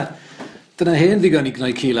 dyna hen ddigon i gnoi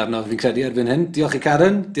cil arno, fi'n credu erbyn hyn. Diolch i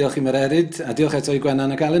Karen, diolch i Mererid, a diolch eto i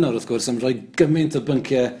Gwenan ac Elinor wrth gwrs am roi gymaint o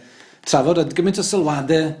bynciau trafod a gymaint o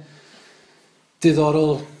sylwadau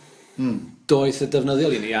diddorol doeth y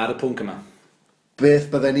defnyddiol i ni ar y pwnc yma.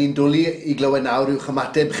 Beth bydden ni'n dwlu i glywed nawr yw'ch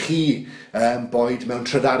ymateb chi, boed mewn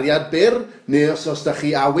trydariad byr, neu os da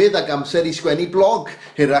chi awydd ac amser i sgwennu blog.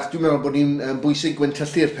 Hirach, dwi'n meddwl bod ni'n bwysig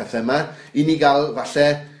gwentyllu'r pethau yma, i ni gael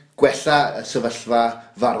falle gwella y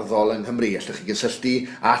sefyllfa farddol yng Nghymru. Allwch chi gysylltu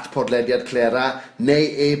at podlediad Clera neu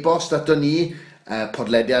e-bost ato ni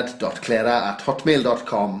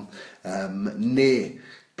podlediad.clera@hotmail.com neu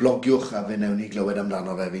blogiwch a fe newn ni glywed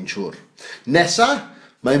amdano fe fi'n siŵr. Nesa,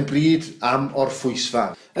 mae'n bryd am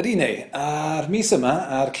orffwysfa. Ydy neu, a'r mis yma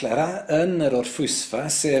ar Clera yn yr orffwysfa,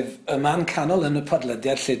 sef y man canol yn y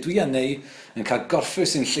podlediad lle dwi a neu yn cael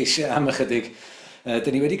gorffwys yn lleisiau am ychydig.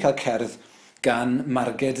 Dyn ni wedi cael cerdd gan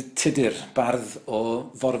Marged Tudur, bardd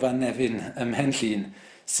o Forfa Nefyn ym Mhenllyn,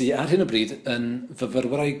 sydd ar hyn o bryd yn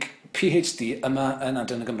fyfyrwraig PhD yma yn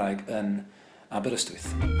Adran y Gymraeg yn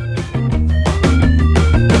Aberystwyth.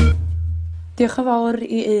 Diolch yn fawr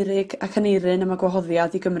i Eirig ac Aneirin am y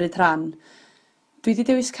gwahoddiad i gymryd rhan. Dwi wedi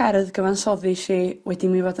dewis cerdd gyfansoddus i wedi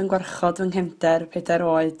mi fod yn gwarchod fy nghefnder 4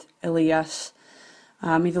 oed, Elias.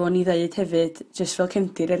 A mi ddylwn i ddeud hefyd, jyst fel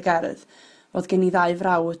cefndir i'r gerdd, fod gen i 2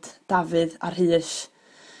 frawd, Dafydd a Rhys.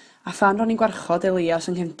 A phan ro'n i'n gwarchod Elias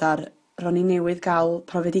yng nghefndar, ro'n i newydd gael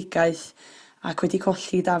profedigaeth ac wedi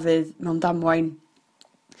colli Dafydd mewn damwain.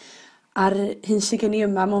 A'r hyn sy'n gen i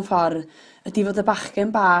yma mewn ffordd ydy fod y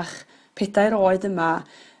bachgen bach 4 oed yma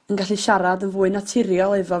yn gallu siarad yn fwy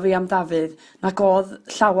naturiol efo fi am Dafydd nag oedd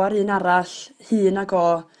llawer un arall hŷn ag o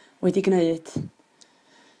wedi gwneud.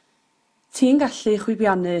 Ti'n gallu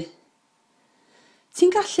chwibiannu.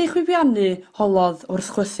 Ti'n gallu chwibiannu holodd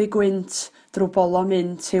wrth chwythu gwynt drwy bolo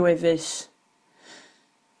mint i'w efus.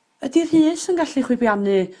 Ydy Rhys yn gallu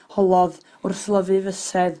chwibiannu holodd wrth lyfu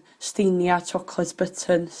fysedd steinia chocolate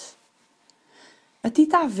buttons? Ydy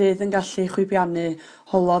Dafydd yn gallu chwibiannu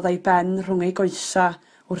holodd ei ben rhwng ei goesa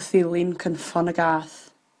wrth ddilyn cynffon y gath?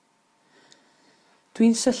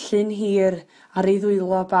 Dwi'n syllu'n hir ar ei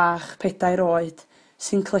ddwylo bach 4 oed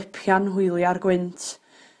sy'n clipia'n hwylia'r gwynt,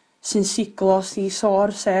 sy'n siglos i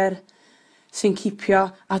sôr ser, sy'n cipio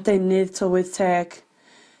adenydd tywydd teg,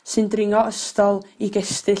 sy'n dringo ystol i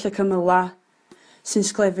gestyll y cymyla, sy'n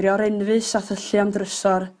sglefrio'r enfus a thyllu am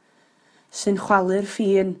drysor, sy'n chwalu'r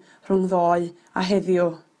ffin rhwng ddoe a heddiw.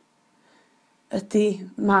 Ydy,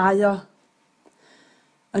 mae o.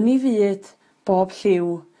 Yn ei fyd, bob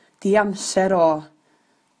lliw, di amser o,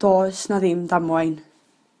 does na ddim damwain.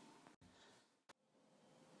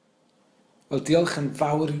 Wel, diolch yn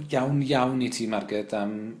fawr iawn i ti, Margaret,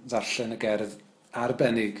 am ddarllen y gerdd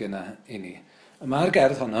arbennig yna i ni. Mae'r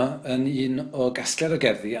gerdd honno yn un o gasgliad o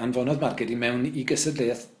gerddi anfonodd Margaret i mewn i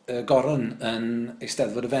gystadleuaeth goron yn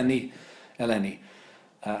Eisteddfod y Fenni eleni.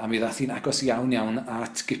 A mi ddath hi'n agos iawn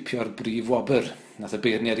at gipio'r brif wobr. Nath y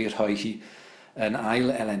beirniad i'r rhoi hi yn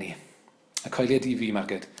ail eleni. A coeliad i fi,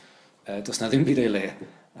 Margaret, does na ddim byd ei le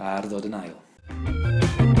ar ddod yn ail.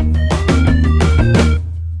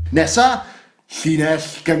 Nesa, llinell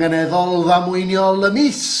gyngeneddol ddamweiniol y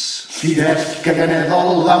mis. Llinell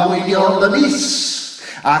gyngeneddol ddamweiniol y mis.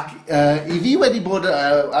 Ac i fi wedi bod,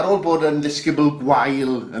 ar ôl bod yn ddisgybl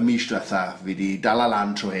gwael y mis diwetha, fi wedi dal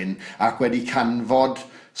lan trwy hyn ac wedi canfod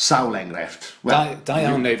sawl enghraifft. Da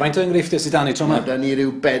iawn, neu. Faint o enghreifftiau sydd dan i tro yma? Da ni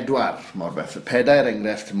rhyw 4 mor belled. 4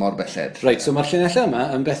 enghraifft mor belled. Reit, so mae'r llinellau yma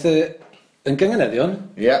yn bethau yn gyngeneddion.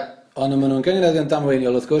 Ie. Ond maen nhw'n gyngeneddion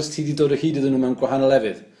damweiniol, wrth gwrs, ti wedi dod o hyd iddyn nhw mewn gwahanol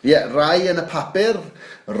lefydd. Ie, rai yn y papur,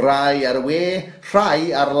 rai ar y we,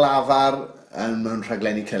 rhai ar lafar mewn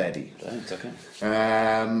rhaglenni teledu. Right, okay.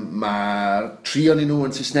 Mae 3 ohonyn nhw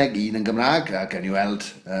yn Saesneg, 1 yn Gymraeg, ac yn i weld.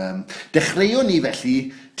 Dechreuwn ni felly,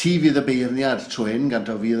 ti fydd y beirniad trwy hyn, gant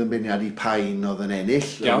o fydd y beirniad i Pain oedd yn ennill,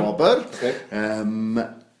 y wobr. Okay.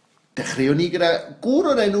 Dechreuwn ni gyda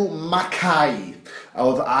gŵr o'r enw Mackay, a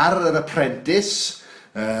oedd ar yr Apprentice,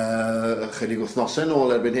 chydig wythnosau nôl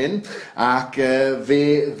erbyn hyn, ac fe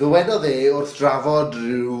ddywedodd wrth drafod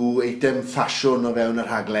rhyw eitem ffasiwn o fewn y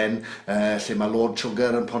rhaglen, lle mae Lord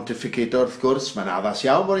Sugar yn pontificator wrth gwrs. Mae'n addas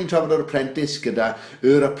iawn bod ni'n trafod yr Apprentice gyda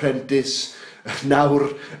yr Apprentice nawr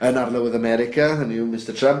yn arlywydd America, hynny yw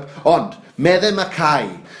Mr Trump. Ond, meddai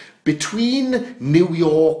Mackay, between New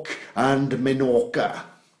York and Menorca.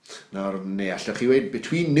 Nawr, neu allwch chi weid,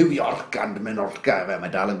 between New York and Menorca,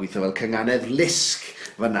 mae dal yn gweithio fel cynganedd lisg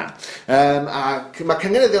fyna. Ac mae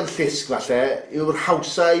cynganeddion llisg falle yw'r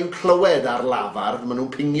hawsa i'w clywed ar lafar, maen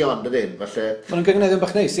nhw'n pingio ond ydyn, falle. Maen nhw'n cynganeddion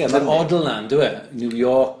bach neis, ie, mae'r odl na, dwi e? New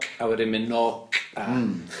York, a wedyn Menorca.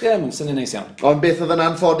 Ie, mae'n syniad neis iawn. Ond beth oedd yn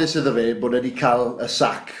anffodus iddo fe bod wedi cael y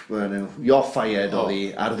sac, Ioffied oedd hi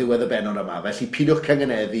ar ddiwedd y benod yma, felly pidwch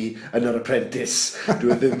cynganeddi yn yr Apprentice.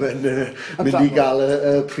 Dwi ddim yn mynd i gael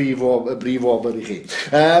y brif wobr i chi.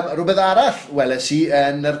 Rhywbeth arall weles i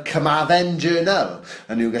yn yr Carmarthen Journal.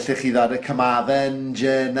 Hynny yw, gallech chi ddod y Carmarthen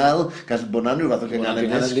Journal, gall bod hwnna'n rhyw fath o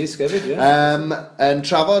cynganedd lisg. Yn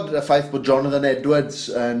trafod y ffaith bod Jonathan Edwards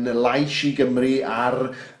yn lais i Gymru ar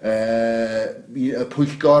y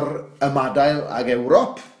pwyllgor ymadael ag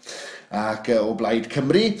Ewrop ac o Blaid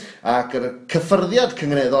Cymru ac yr cyffyrddiad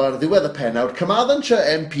cyngeneddol ar ddiwedd y pennawd, Carmarthenshire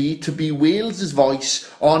MP to be Wales's voice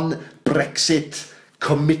on Brexit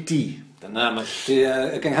Committee. Dyna, mae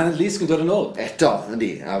y gynganedd lisg yn dod yn ôl. Eto,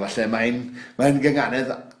 yndi, a falle mae'n gynganedd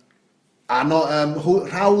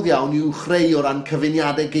rhawdd iawn i'w chreu o ran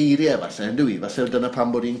cyfuniadau geiriau, falle, yn dwi, falle dyna pan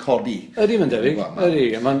bod hi'n codi. Ydy, mae'n debyg, ydy.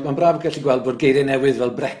 Mae'n braf gallu gweld bod geiriau newydd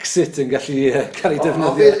fel Brexit yn gallu cael ei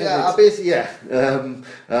defnyddio. A beth, ie,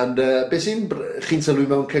 beth sy'n chi'n sylwi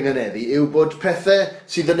mewn cynganeddi yw bod pethau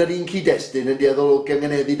sydd yn yr un cyd-destun yn dieddol o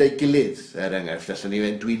cynganeddi da'i gilydd. Enghraifft, allan ni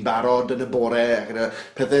fynd, dwi'n barod yn y bore, ac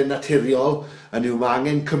pethau naturiol, yn yw mae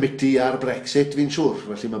angen committee ar Brexit, fi'n siŵr.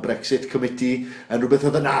 Felly mae Brexit Committee yn rhywbeth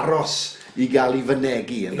oedd yn aros i gael ei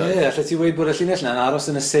fynegu. Ie, allai ti weid bod y llinell yna'n aros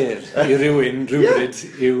yn y ser i rywun rhywbryd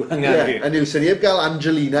i'w hyngaru. Yn yw, sy'n heb gael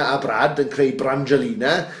Angelina a Brad yn creu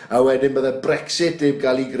Brangelina, a wedyn bydde Brexit heb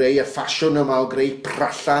gael ei greu y ffasiwn yma o greu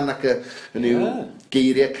prallan ac yn yw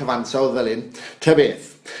geiriau cyfansawdd fel un. Ta beth.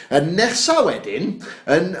 Yn nesa wedyn,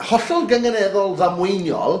 yn hollol gyngeneddol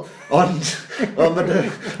ddamweiniol, ond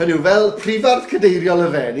yn yw fel prifardd cadeiriol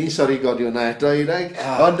y fenni, sori godi hwnna eto i rhaid,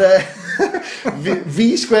 ond fi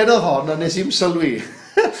sgwennodd hon a nes i'n sylwi.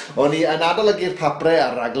 O'n i yn adolygu'r papre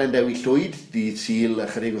ar raglen Dewi Llwyd, dydd Sul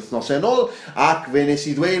ychydig wythnosau yn ôl, ac fe nes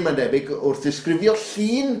i ddweud mae'n debyg wrth ddisgrifio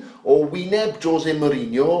llun o wyneb Jose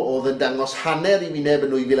Mourinho oedd yn dangos hanner i wyneb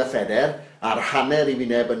yn 2004 a'r hanner i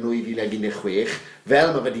wyneb yn 2016,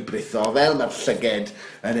 fel mae wedi britho, fel mae'r llyged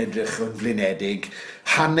yn edrych yn flinedig,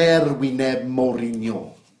 hanner wyneb Mourinho.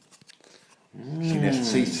 Llinell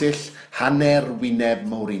seitsill, hanner wyneb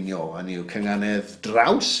Mourinho, hynny yw cynganedd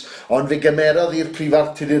draws, ond fe gymerodd i'r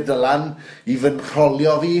prifardd Tudur Dylan i fy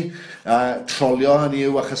nrolio fi, trolio hynny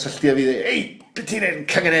yw a chysylltu a fi, ei, beth ti'n ei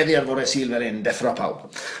cynganeddu ar fore Sul fel un, deffro pawb.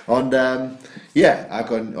 Ond,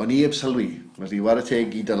 ac o'n i heb sylwi. Felly, war y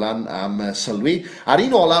teg i Dylan am sylwi. Ar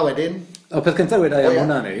un ola wedyn... O, peth cyntaf wedai am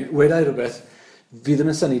hwnna ni, wedai rhywbeth, fi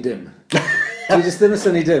ddim yn syni dim. Fi jyst ddim yn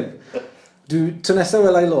syni dim. Tro nesaf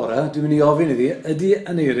welai Laura, dwi'n mynd i ofyn iddi, ydy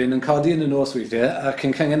Aneirin yn codi yn y nos weithiau ac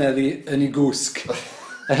yn cyngeneddu yn ei gwsg.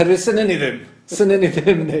 Oherwydd synnen ni ddim. Synnen ni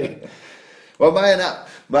ddim, neu. Wel,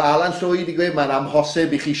 mae Alan Llwyd i gweud, mae'n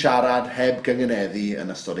amhosib i chi siarad heb gyngeneddu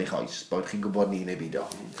yn ystod eich oes. Bod chi'n gwybod ni'n ei byd o.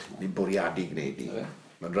 Ni'n bwriadu gwneud ni.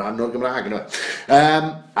 Mae'n rhan o'r Gymraeg yno.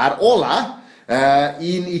 Ar ola,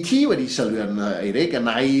 un i ti wedi sylwi yn Eirig,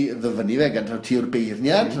 yna i ddyfynu fe gyda ti o'r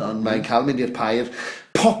beirniad, ond mae'n cael mynd i'r pair.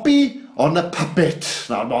 Poppy on a puppet.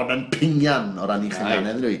 Nawr, mae hwn yn pinian o ran i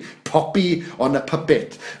chynganedd nhw. Poppy on a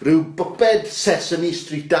puppet. Rhyw bwped Sesame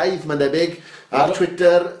Streetaidd, mae'n debyg, ar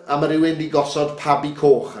Twitter, a mae rhywun wedi gosod pabi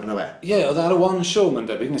coch arno fe. Ie, oedd ar y One Show, mae'n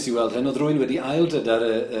debyg, nes i weld hyn, oedd rhywun wedi aildyd ar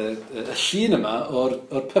y llun yma, o'r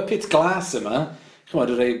puppet glas yma.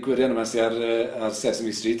 Chymod, y rei gwirion yma sydd ar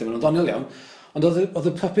Sesame Street, a maen nhw'n ddoniol iawn. Ond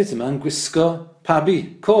oedd y puppet yma yn gwisgo pabi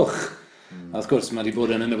coch. A wrth gwrs, mae wedi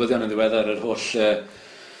bod yn y newyddion yn ddiweddar yr holl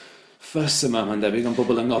ffys yma, mae'n debyg, ond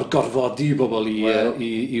bobl yn orgorfodi bobl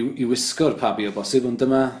i wisgo'r pabi o bosib, ond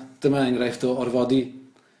dyma enghraifft o orfodi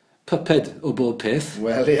puppet o bob peth.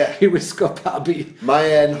 Wel, ie. I wisgo pabi.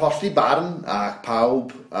 Mae'n holli barn ac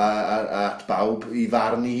pawb at bawb i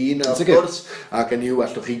farn i hun, wrth gwrs, ac yn yw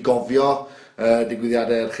allwch chi gofio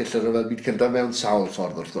digwyddiadau erchyll ar y byd cyntaf mewn sawl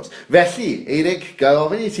ffordd wrth gwrs. Felly, Eirig, gael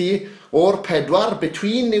ofyn i ti o'r pedwar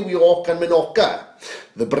between New York and Menorca,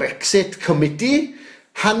 the Brexit Committee,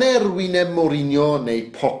 hanner wyneb Mourinho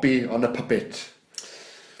neu Poppy on a puppet.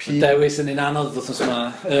 Dewis yn un anodd wrthnos yma,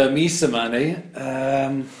 mis yma neu.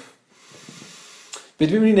 Be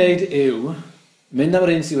dwi'n mynd i wneud yw, mynd am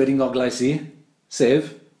yr un sydd wedi'n ngoglais i,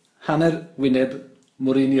 sef hanner wyneb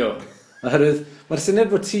Mourinho. Oherwydd, mae'r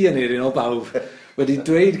syniad bod ti yn Eirin o bawb wedi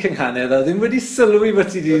dweud cynghanedd a ddim wedi sylwi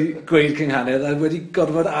bod ti wedi gweud cynghanedd a wedi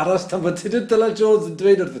gorfod aros tan bod Tudur Dylan Jones yn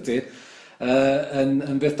dweud wrth y ti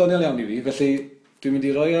yn beth doniol iawn i fi. Felly, dwi'n mynd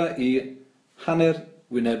i roi i hanner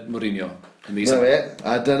wyneb Mourinho.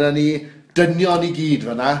 A dyna ni dynion i gyd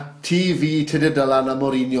fyna. Ti fi, Tudur Dylan a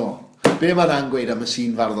Mourinho. Be mae'n angweud am y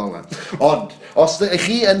sîn farddol yna. Ond, os ydych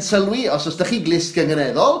chi yn sylwi, os ydych chi glist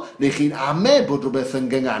gyngeneddol, neu chi'n ame bod rhywbeth yn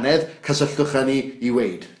gynganedd, cysylltwch â ni i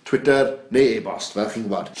weid. Twitter neu e-bost, fel chi'n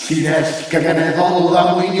gwybod. Llinell gyngeneddol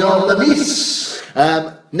ddamweiniol y mis.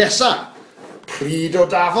 Nesa, Pryd o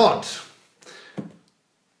Dafod.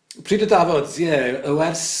 Pryd o Dafod, ie, y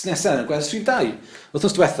wers nesaf, y gwers rhif 2.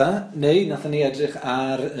 Wythnos diwetha, neu nathon ni edrych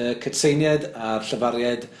ar cytseiniad, ar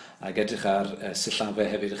llyfariad, ac edrych ar sillafau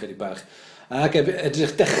hefyd ychydig bach. Ac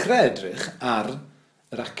dechrau edrych ar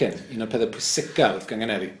yr acen, un o'r pethau pwysicaf wrth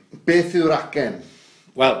gyngeneddu. Beth yw'r acen?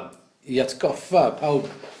 Wel, i atgoffa pawb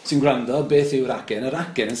sy'n gwrando beth yw'r acen. Yr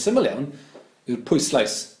acen yn syml iawn yw'r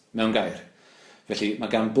pwyslais mewn gair. Felly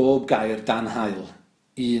mae gan bob gair dan hael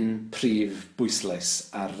un prif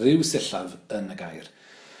bwyslais ar ryw sillaf yn y gair.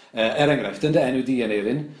 Enghraifft, yn dy enw di yn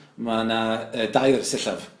Eirin, mae yna dair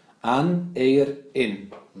sillaf. An, eir,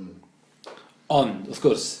 in. Ond, wrth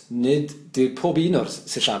gwrs, nid pob un o'r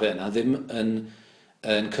sillafau yna ddim yn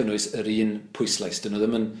cynnwys yr un pwyslais. Dyn nhw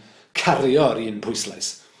ddim yn cario'r un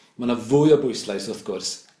pwyslais. Mae yna fwy o bwyslais, wrth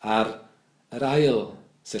gwrs, ar yr ail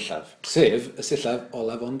sillaf, sef y sillaf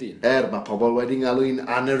olaf ond un. Mae pobl wedi'n galw i'n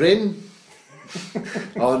Aneirin,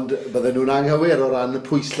 ond bydden nhw'n anghywir o ran y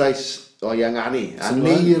pwyslais o'i anganu.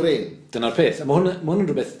 Aneirin. Dyna'r peth. Mae hwn yn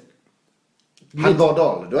rhywbeth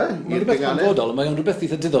hanfodol, ydw e? Mae'n rhywbeth hanfodol, ond mae'n rhywbeth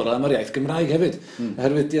eitha diddorol am yr iaith Gymraeg hefyd.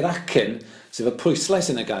 Oherwydd di'r acen, sef y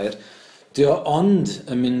pwyslais yn y gair, di o ond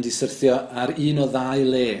yn mynd i syrthio ar un o ddau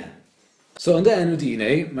le. So, yn dy enw di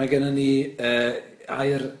neu, mae gennym ni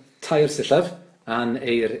air tair sillaf, a'n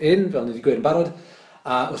eir un, fel ni wedi gweud yn barod,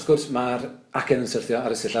 a wrth gwrs mae'r acen yn syrthio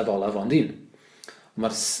ar y sillaf olaf ond un.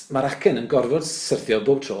 Mae'r acen yn gorfod syrthio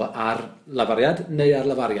bob tro ar lafariad neu ar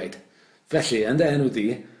lafariaid. Felly, yn dy enw di,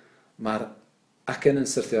 mae'r acen yn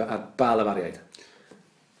syrthio ar ba lafariaid.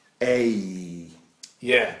 Ei.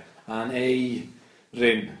 Ie, a'n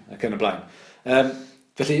ryn ac yn y blaen.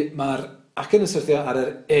 Felly, mae'r acen yn syrthio ar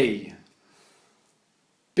yr ei.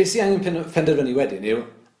 Be sy'n angen penderfynu wedyn yw,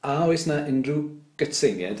 a oes na unrhyw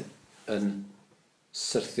gytseiniad yn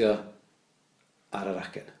syrthio ar yr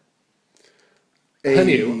acen?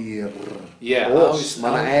 Hynny yw... Ie, Os,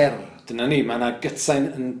 mae yna Dyna ni, mae yna gytsain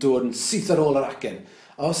yn dod yn syth ar ôl yr acen.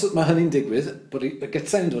 Os mae hynny'n digwydd, bod y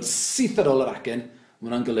gytsain yn dod syth ar ôl yr acen, mae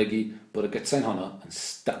hwnna'n golygu bod y gytsain honno yn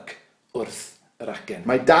stuck wrth yr acen.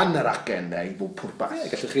 Mae dan yr acen, i bob pwrpas. Ie,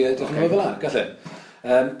 gallwch chi edrych yn fel gallu.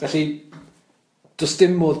 Felly, does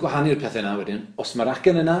dim modd gwahanu'r pethau yna wedyn. Os mae'r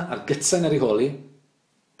acen yna a'r gytsain ar ei holi,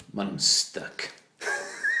 maen nhw'n stuck.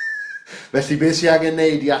 Felly, beth sy'n angen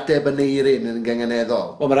neud i ateb yn eirin yn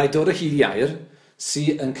gyngeneddol? Wel, mae rhaid dod o hyd i air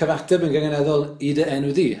sy'n yn cyfateb yn gyngeneddol i dy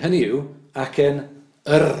enw di. Hynny yw, acen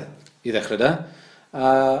i ddechrau da.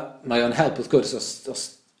 A mae o'n help, wrth gwrs,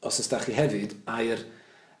 os ysdach chi hefyd, air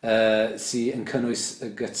sy'n cynnwys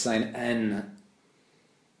y gytsain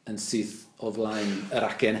yn syth o flaen yr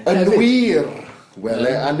acen hefyd. Yn wir,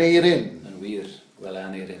 wele aneirin. Yn wir, wele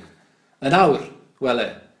aneirin. Yn awr, wele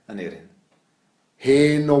aneirin.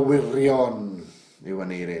 Hen o wirion yw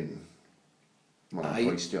aneirin.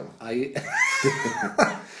 Mae'n pwystio.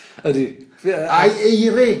 Ydy. Ai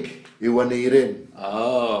eirig yw aneirin.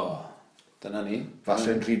 O, dyna ni.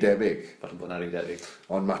 Falle'n rhy debyg. Falle'n bod yna rhy debyg.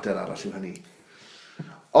 Ond mater arall yw hynny.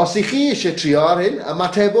 Os i chi eisiau trio ar hyn,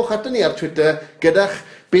 ymatebwch ato ni ar Twitter gyda'ch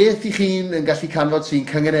beth i chi'n yn gallu canfod sy'n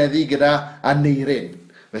cyngeneddu gyda aneirin.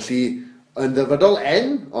 Felly, yn ddyfodol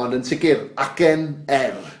ond yn sicr acen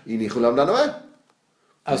i ni chwilio amdano fe.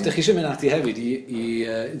 A os ydych chi eisiau mynd ati hefyd i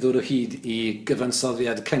ddod o hyd i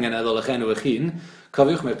gyfansoddiad cyngeneddol eich enw eich hun,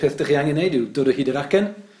 cofiwch mae'r peth ydych chi angen gwneud yw dod o hyd i'r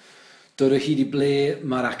acen, dod o hyd i ble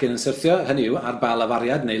mae'r acen yn syrthio, hynny yw ar ba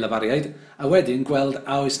lafariad neu lafariaid, a wedyn gweld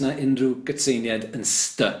a oes na unrhyw gytseiniad yn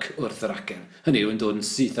stuck wrth yr acen. Hynny yw yn dod yn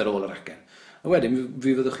syth ar ôl yr acen. A wedyn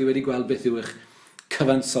fi fyddwch chi wedi gweld beth yw eich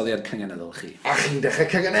cyfansoddiad cyngeneddol chi. A chi'n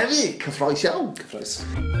dechrau cyngeneddu, cyffroes iawn. Cyffroes.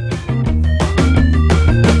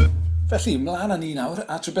 Felly, mlaen â ni nawr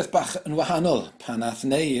at rhywbeth bach yn wahanol pan nath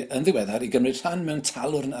neu yn ddiweddar i gymryd rhan mewn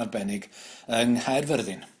talwrn arbennig yng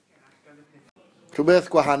Nghaerfyrddin.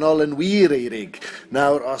 Rhywbeth gwahanol yn wir eirig.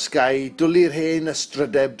 Nawr, os gai dwlu'r hen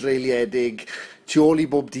ystrydeb dreiliedig, tu ôl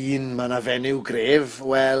i bob dyn mae yna fenyw gref,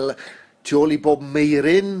 wel, tu ôl i bob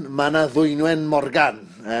meirin mae yna Ddwynwen Morgan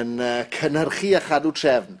yn cynhyrchu a chadw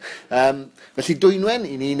trefn. Felly Dwynwen,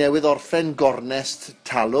 i ni newydd orffen gornest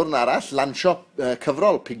talwrn arall, lansio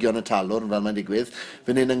cyfrol Pigion y Talwrn, fel mae'n digwydd,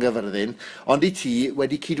 fan hyn yn Gyfyrddin. Ond i ti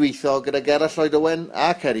wedi cydweithio gyda Gerallt Lloyd Owen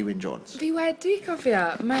a Ceri Wyn Jones. Fi wedi cofio,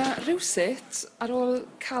 mae rhywsut ar ôl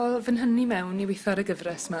cael fy nhynnu mewn i weithio ar y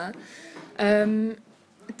gyfres yma,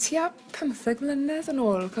 tua 15 mlynedd yn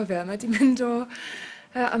ôl, cofio, mae wedi mynd o...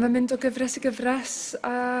 a mae'n mynd o gyfres i gyfres,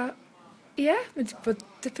 a ie, mae wedi bod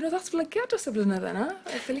dipyn o ddatblygiad dros y blynedd yna.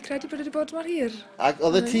 Ffili credu bod wedi bod mor hir. Ac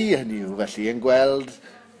oedd y ti hynny yw, felly, yn gweld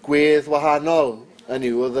gwedd wahanol hynny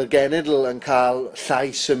yw, oedd y genedl yn cael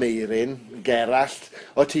llais y meirin, Gerallt,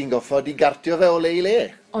 o ti'n goffod i gartio fe o le i le?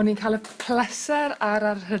 O'n i'n cael y pleser a'r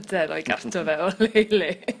arhyder o'i gartio fe o le i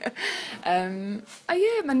le. A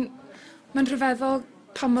ie, mae'n rhyfeddol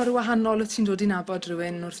pa mor wahanol wyt ti'n dod i nabod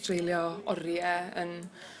rhywun wrth dreulio oriau yn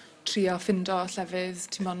trio ffindo llefydd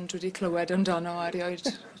ti'n mond wedi clywed amdano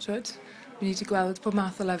erioed. Mi wedi gweld pob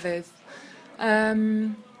math o lefydd.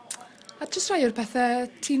 A jyst rai o'r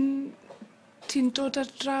pethau ti'n dod ar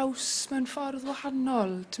draws mewn ffordd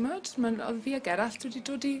wahanol. Oedd fi a Gerallt wedi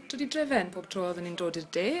dod i drefen pob tro oedden ni'n dod i'r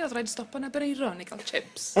de, oedd rhaid stopo yn Abereiron i cael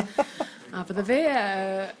chips. A fydde fe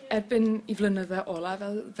erbyn i flynydde ola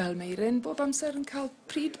fel meirin bob amser yn cael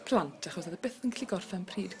pryd plant, achos oedd e byth yn gallu gorffen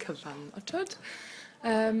pryd cyfan. Ac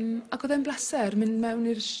oedd e'n bleser mynd mewn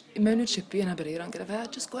i'r shipi yn Abereiron gyda fe, a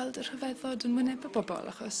jyst gweld y rhyfeddod yn wyneb y bobl,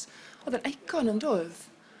 achos oedd e'n eicon yn dod.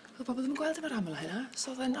 Oedd bobl ddim yn gweld efo'r aml hynna,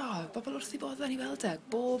 so oedd e'n, bobl wrth i bod yn ei weld e.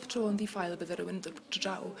 Bob tro yn ddi-ffail bydde rhywun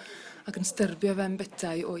draw ac yn styrbio fe'n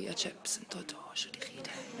bitau o'i a chips yn dod, siwr i chi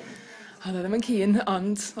de. Oedd e ddim yn cyn,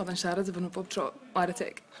 ond oedd e'n siarad efo nhw bob tro, ar y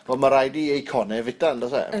teg. Wel, mae rhaid i ei conau fita, yn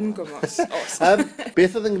does e? Yn gwmws, os.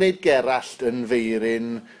 Beth oedd yn gwneud Gerallt yn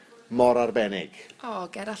feiryn mor arbennig?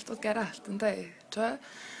 Gerallt oedd Gerallt, yn dweud.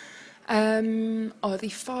 Oedd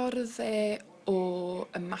ei ffordd o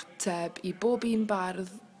ymateb i bob un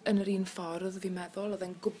bardd yn yr un ffordd, fi'n meddwl. Oedd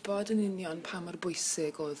e'n gwybod yn union pa mor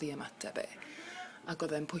bwysig oedd ei ymateb ac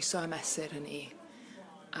oedd e'n pwyso am mesur hynny.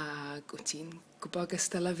 Ac wyt ti'n gwybod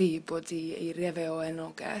gystal â fi bod ei eiriau fe o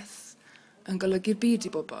enogaeth yn golygu'r byd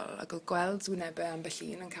i bobl, ac oedd gweld wynebau ambell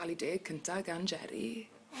un yn cael ei deg cyntaf gan Jerry.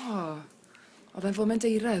 Oedd e'n foment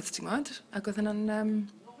eirydd, ti'n gwybod? Ac oedd yna'n...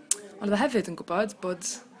 Oedd e hefyd yn gwybod bod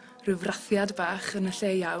rhyw frathiad bach yn y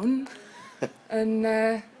lle iawn yn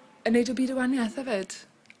neud o byd o waniaeth hefyd.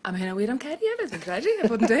 A mae hynna wir am Ceri hefyd, yn credu, a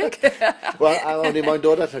bod yn deg. Wel, a o'n i moyn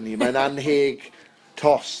dod at hynny, mae'n anheg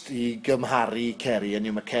tost i gymharu Ceri, a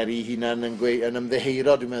mae Ceri hunan yn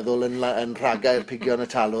ymddeheiro, dwi'n meddwl, yn rhagau'r pigion y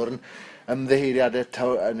talwrn,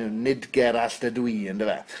 ymddeheiriadau nid Gerallt ydw i, ynddo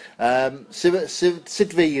fe.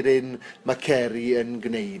 Sut feiryn mae Ceri yn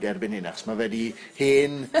gwneud erbyn hyn, achos mae fe di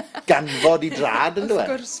hen ganfod i drad, ynddo fe?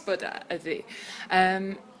 Wrth gwrs bod ydy.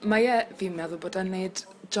 Mae fi'n meddwl bod e'n gwneud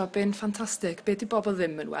jobyn ffantastig. Be di bobl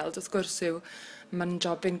ddim yn weld, wrth gwrs yw, mae'n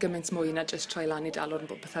jobyn gymaint mwy na jyst troi lan i dalwrn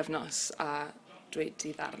bob bythefnos a dweud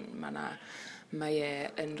i ddarn. Mae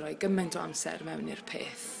yn rhoi gymaint o amser mewn i'r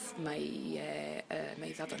peth. Mae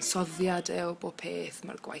ddadansoddiad o bob peth,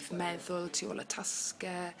 mae'r gwaith meddwl tu ôl y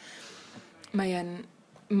tasgau. Mae e'n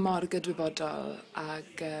mor gydwybodol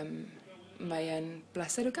ac mae e'n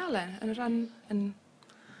bleser o gael yn rhan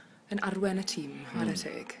yn arwen y tîm ar y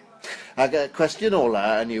teg. Ac cwestiwn ola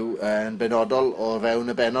yn benodol o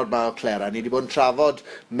fewn y benod ma o Clera. Ni wedi bod yn trafod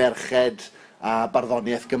merched a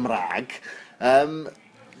barddoniaeth Gymraeg.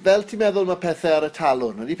 Fel ti'n meddwl mae pethau ar y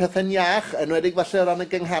talwrn? Ydy pethau'n iach, enwedig falle o ran y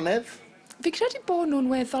gynghanedd? Fi credu bod nhw'n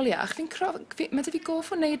weddol iach. Mae dy fi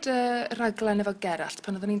gof o wneud raglen efo Gerallt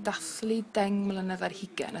pan oedden ni'n dathlu 10 mlynedd ar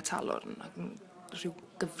 20 y talwrn.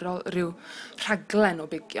 Rhyw rhaglen o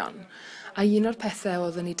bygion. A un o'r pethau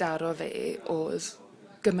oedden ni daro fe oedd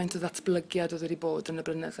gymaint o ddatblygiad oedd wedi bod yn y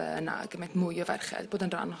blynyddau yna, gymaint mwy o ferched, bod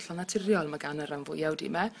yn rhan hollol naturiol mae gan y rhan fwyaf wedi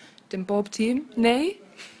me. Dim bob tîm, neu,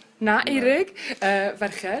 na eirig,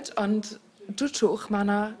 ferched, ond drwy'r trwch mae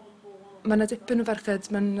yna dipyn o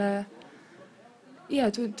ferched.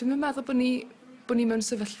 Dwi'n meddwl bod ni mewn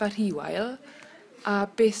sefyllfa rhiwael, a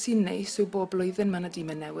beth sy'n neis yw bob blwyddyn mae yna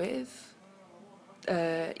dîmau newydd.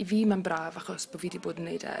 I fi mae'n braf achos bod fi wedi bod yn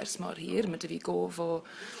gwneud ers mor hir. Mae dy fi gof o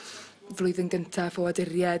flwyddyn gyntaf o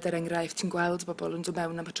aduriad, enghraifft, ti'n gweld bobl yn dod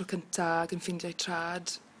mewn am y tro cyntaf ac yn ffeindio'u trad,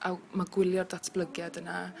 a mae gwylio'r datblygiad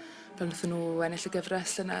yna fel wnaethon nhw ennill y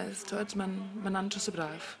gyfres llynedd. Mae'n andros o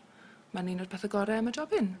braf. Mae'n un o'r pethau gorau am y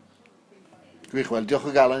jobyn. Gwych, wel, diolch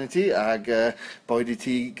o galon i ti, ac boed i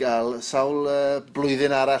ti gael sawl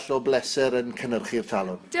blwyddyn arall o bleser yn cynhyrchu'r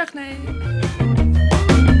talwrn. Diolch, Neu.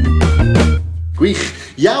 Gwych,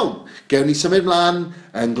 iawn, gewn ni symud mlaen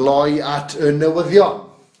yn gloi at y newyddion.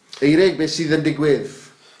 Eirig, beth sydd yn digwydd?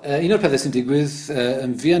 Un o'r pethau sy'n digwydd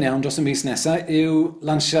yn fuan iawn dros y mis nesaf yw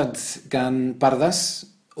lansiad gan Barddas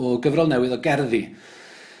o gyfrol newydd o gerddi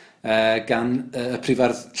gan y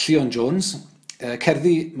prifardd Llion Jones.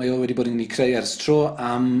 Cerddi mae o wedi bod yn ei creu ers tro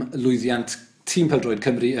am lwyddiant tîm Pêl-droed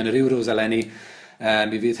Cymru yn yr Euros eleni.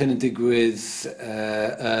 Mi fydd hyn yn digwydd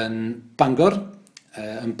yn Bangor,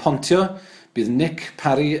 yn Pontio. Bydd Nick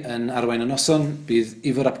Parry yn arwain y noson, bydd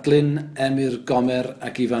Ifor ap Glyn, Emyr Gomer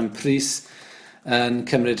ac Ifan Pris yn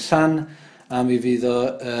cymryd rhan, a mi fydd o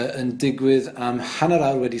yn digwydd am hanner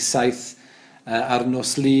awr wedi 7 ar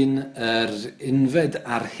nos lun yr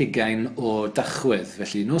 11 o Dachwedd.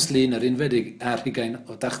 Felly nos lun yr 11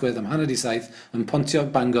 o Dachwedd am hanner 7 yn Pontio,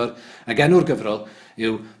 Bangor, ac enw'r gyfrol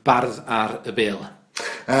yw Bardd ar y Bêl.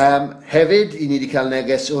 Hefyd, i ni wedi cael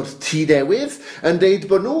neges wrth Tŷ Newydd yn deud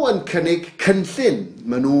bod nhw yn cynnig cynllun.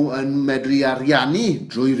 Maen nhw yn medru ariannu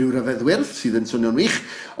drwy ryw ryfeddwyrth sydd yn swnio'n wych.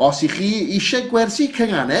 Os i chi eisiau gwersi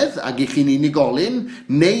cynganedd ac i chi'n unigolyn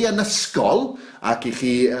neu yn ysgol ac i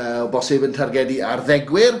chi o bosib yn targedu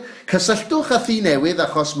arddegwyr, cysylltwch â Tŷ Newydd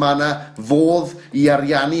achos mae yna fodd i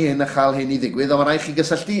ariannu hyn a chael hyn i ddigwydd. Ond mae rhaid chi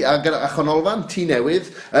gysylltu â chanolfan Tŷ Newydd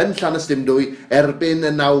yn Llanystumdwy erbyn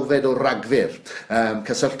y 9 o Ragfyr.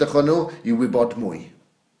 Cysylltwch nhw i wybod mwy.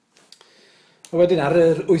 Wedyn ar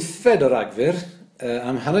yr 8 o Ragfyr,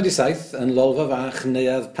 am hanner 7 yn lolfa fach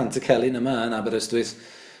neuadd Pantycelyn yma yn Aberystwyth,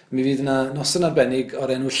 mi fydd yna noson arbennig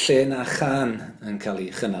o'r enw Llen a Chan yn cael ei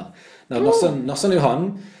chynnal. Nawr, noson yw hon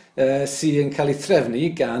sy'n cael ei threfnu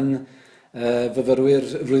gan fyfyrwyr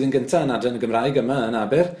flwyddyn gyntaf yn Adran y Gymraeg yma yn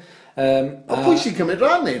Aber, O pwy sy'n cymryd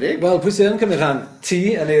rhan, Eirig? Wel, pwy sy'n cymryd rhan?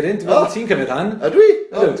 Ti yn Eirin, dwi'n meddwl ti'n cymryd rhan. Ydw i?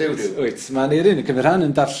 O, dew. Wyt, mae'n Eirin yn cymryd rhan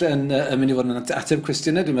yn darllen, yn mynd i fod yn ateb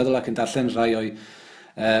cwestiynau, dwi'n meddwl, ac yn darllen rhai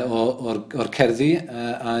o'r cerddi,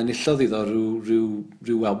 a enillodd iddo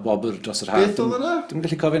rhyw wobr dros yr haf. Beth oedd yna? Dwi'n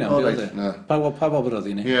gallu cofio nawr, beth oedd e? Pa wobr oedd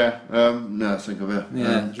hi ni? Ie, na, sy'n cofio.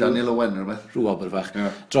 Daniel Owen, rhywbeth. Rhyw wobr fach.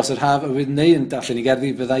 Dros yr haf, neu yn darllen i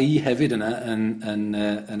gerddi, fydda i hefyd yna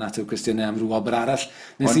yn ateb cwestiynau am rhyw wobr arall.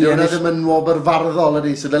 Ond diwna ddim yn wobr farddol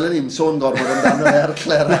ydi, so dylen ni'n sôn gorfod amdano ar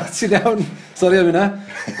Clera. Ti'n iawn, sori am hynna.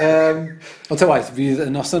 Ond ta waith, fydd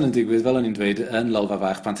y noson yn digwydd, fel o'n i'n dweud, yn Lolfa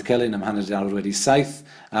Fach, Pantycelyn am hanner awr wedi 7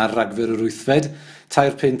 ar ragfyr yr Wythfed,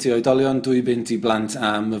 2 pint i oedolion, 2 pint i blant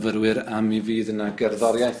a myfyrwyr, a mi fydd yna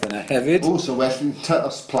gerddoriaeth yna hefyd. O, so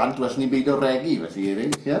os plant, well ni'n byd o regi, felly,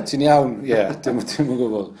 Eirig, ie? Ti'n iawn, ie, dim yn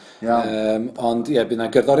gwybod. Ond ie, bydd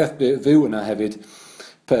yna gerddoriaeth fyw yna hefyd,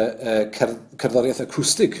 cerddoriaeth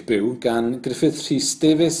acwstig byw gan Griffith Rhys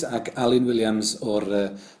Davies ac Alun Williams o'r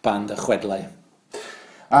band Y Chwedlau.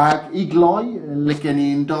 Ac i gloi, licen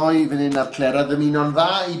ni'n doi fan hyn ar Clera ddymuno'n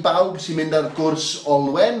dda i bawb sy'n mynd ar gwrs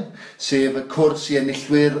olwen, sef y cwrs i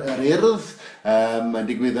enillwyr yr urdd. Mae'n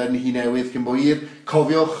digwydd yn hi newydd cyn bo hir.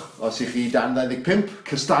 Cofiwch, os ych chi dan 25,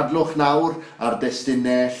 cystadlwch nawr ar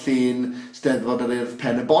destunau llun Steddfod yr Urdd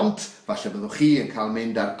Pen y Bont. Falle byddwch chi yn cael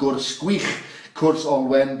mynd ar gwrs gwych. Cwrs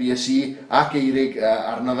olwen BSc ac Eirig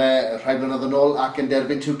arno fe rhai blynedd yn ôl ac yn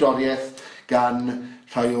derbyn tiwtoriaeth gan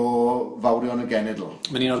rhai o fawrion y genedl.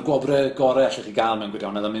 Mae'n un o'r gwobrau gorau allwch chi gael mewn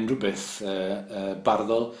gwirionedd am unrhyw beth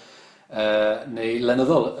barddol neu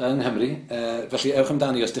lenyddol yng Nghymru. Felly ewch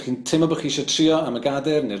amdani, os ydych chi'n teimlo bod chi eisiau trio am y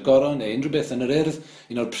gader neu'r goron neu unrhyw beth yn yr urdd,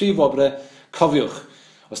 un o'r prif wobrau, cofiwch.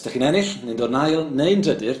 Os ydych chi'n ennill, neu'n dod yn ail neu'n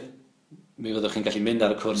drydyr, mi fyddwch chi'n gallu mynd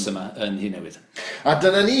ar y cwrs yma yn hi newydd. A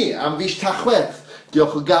dyna ni, am fis Tachwedd.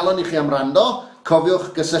 Diolch o galon i chi am rando. Cofiwch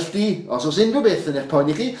gysylltu, os oes unrhyw beth yn eich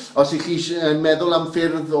poeni chi, os ych chi yn meddwl am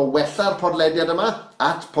ffyrdd o wella'r podlediad yma,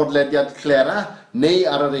 @podlediad Clera, neu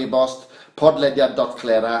ar yr e-bost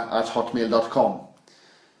podlediad.clera@hotmail.com.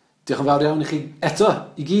 Diolch yn fawr iawn i chi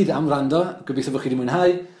eto i gyd am rando. Gobeithio bod chi wedi mwynhau.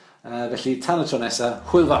 Felly tan y tro nesaf,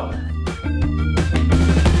 hwyl fawr.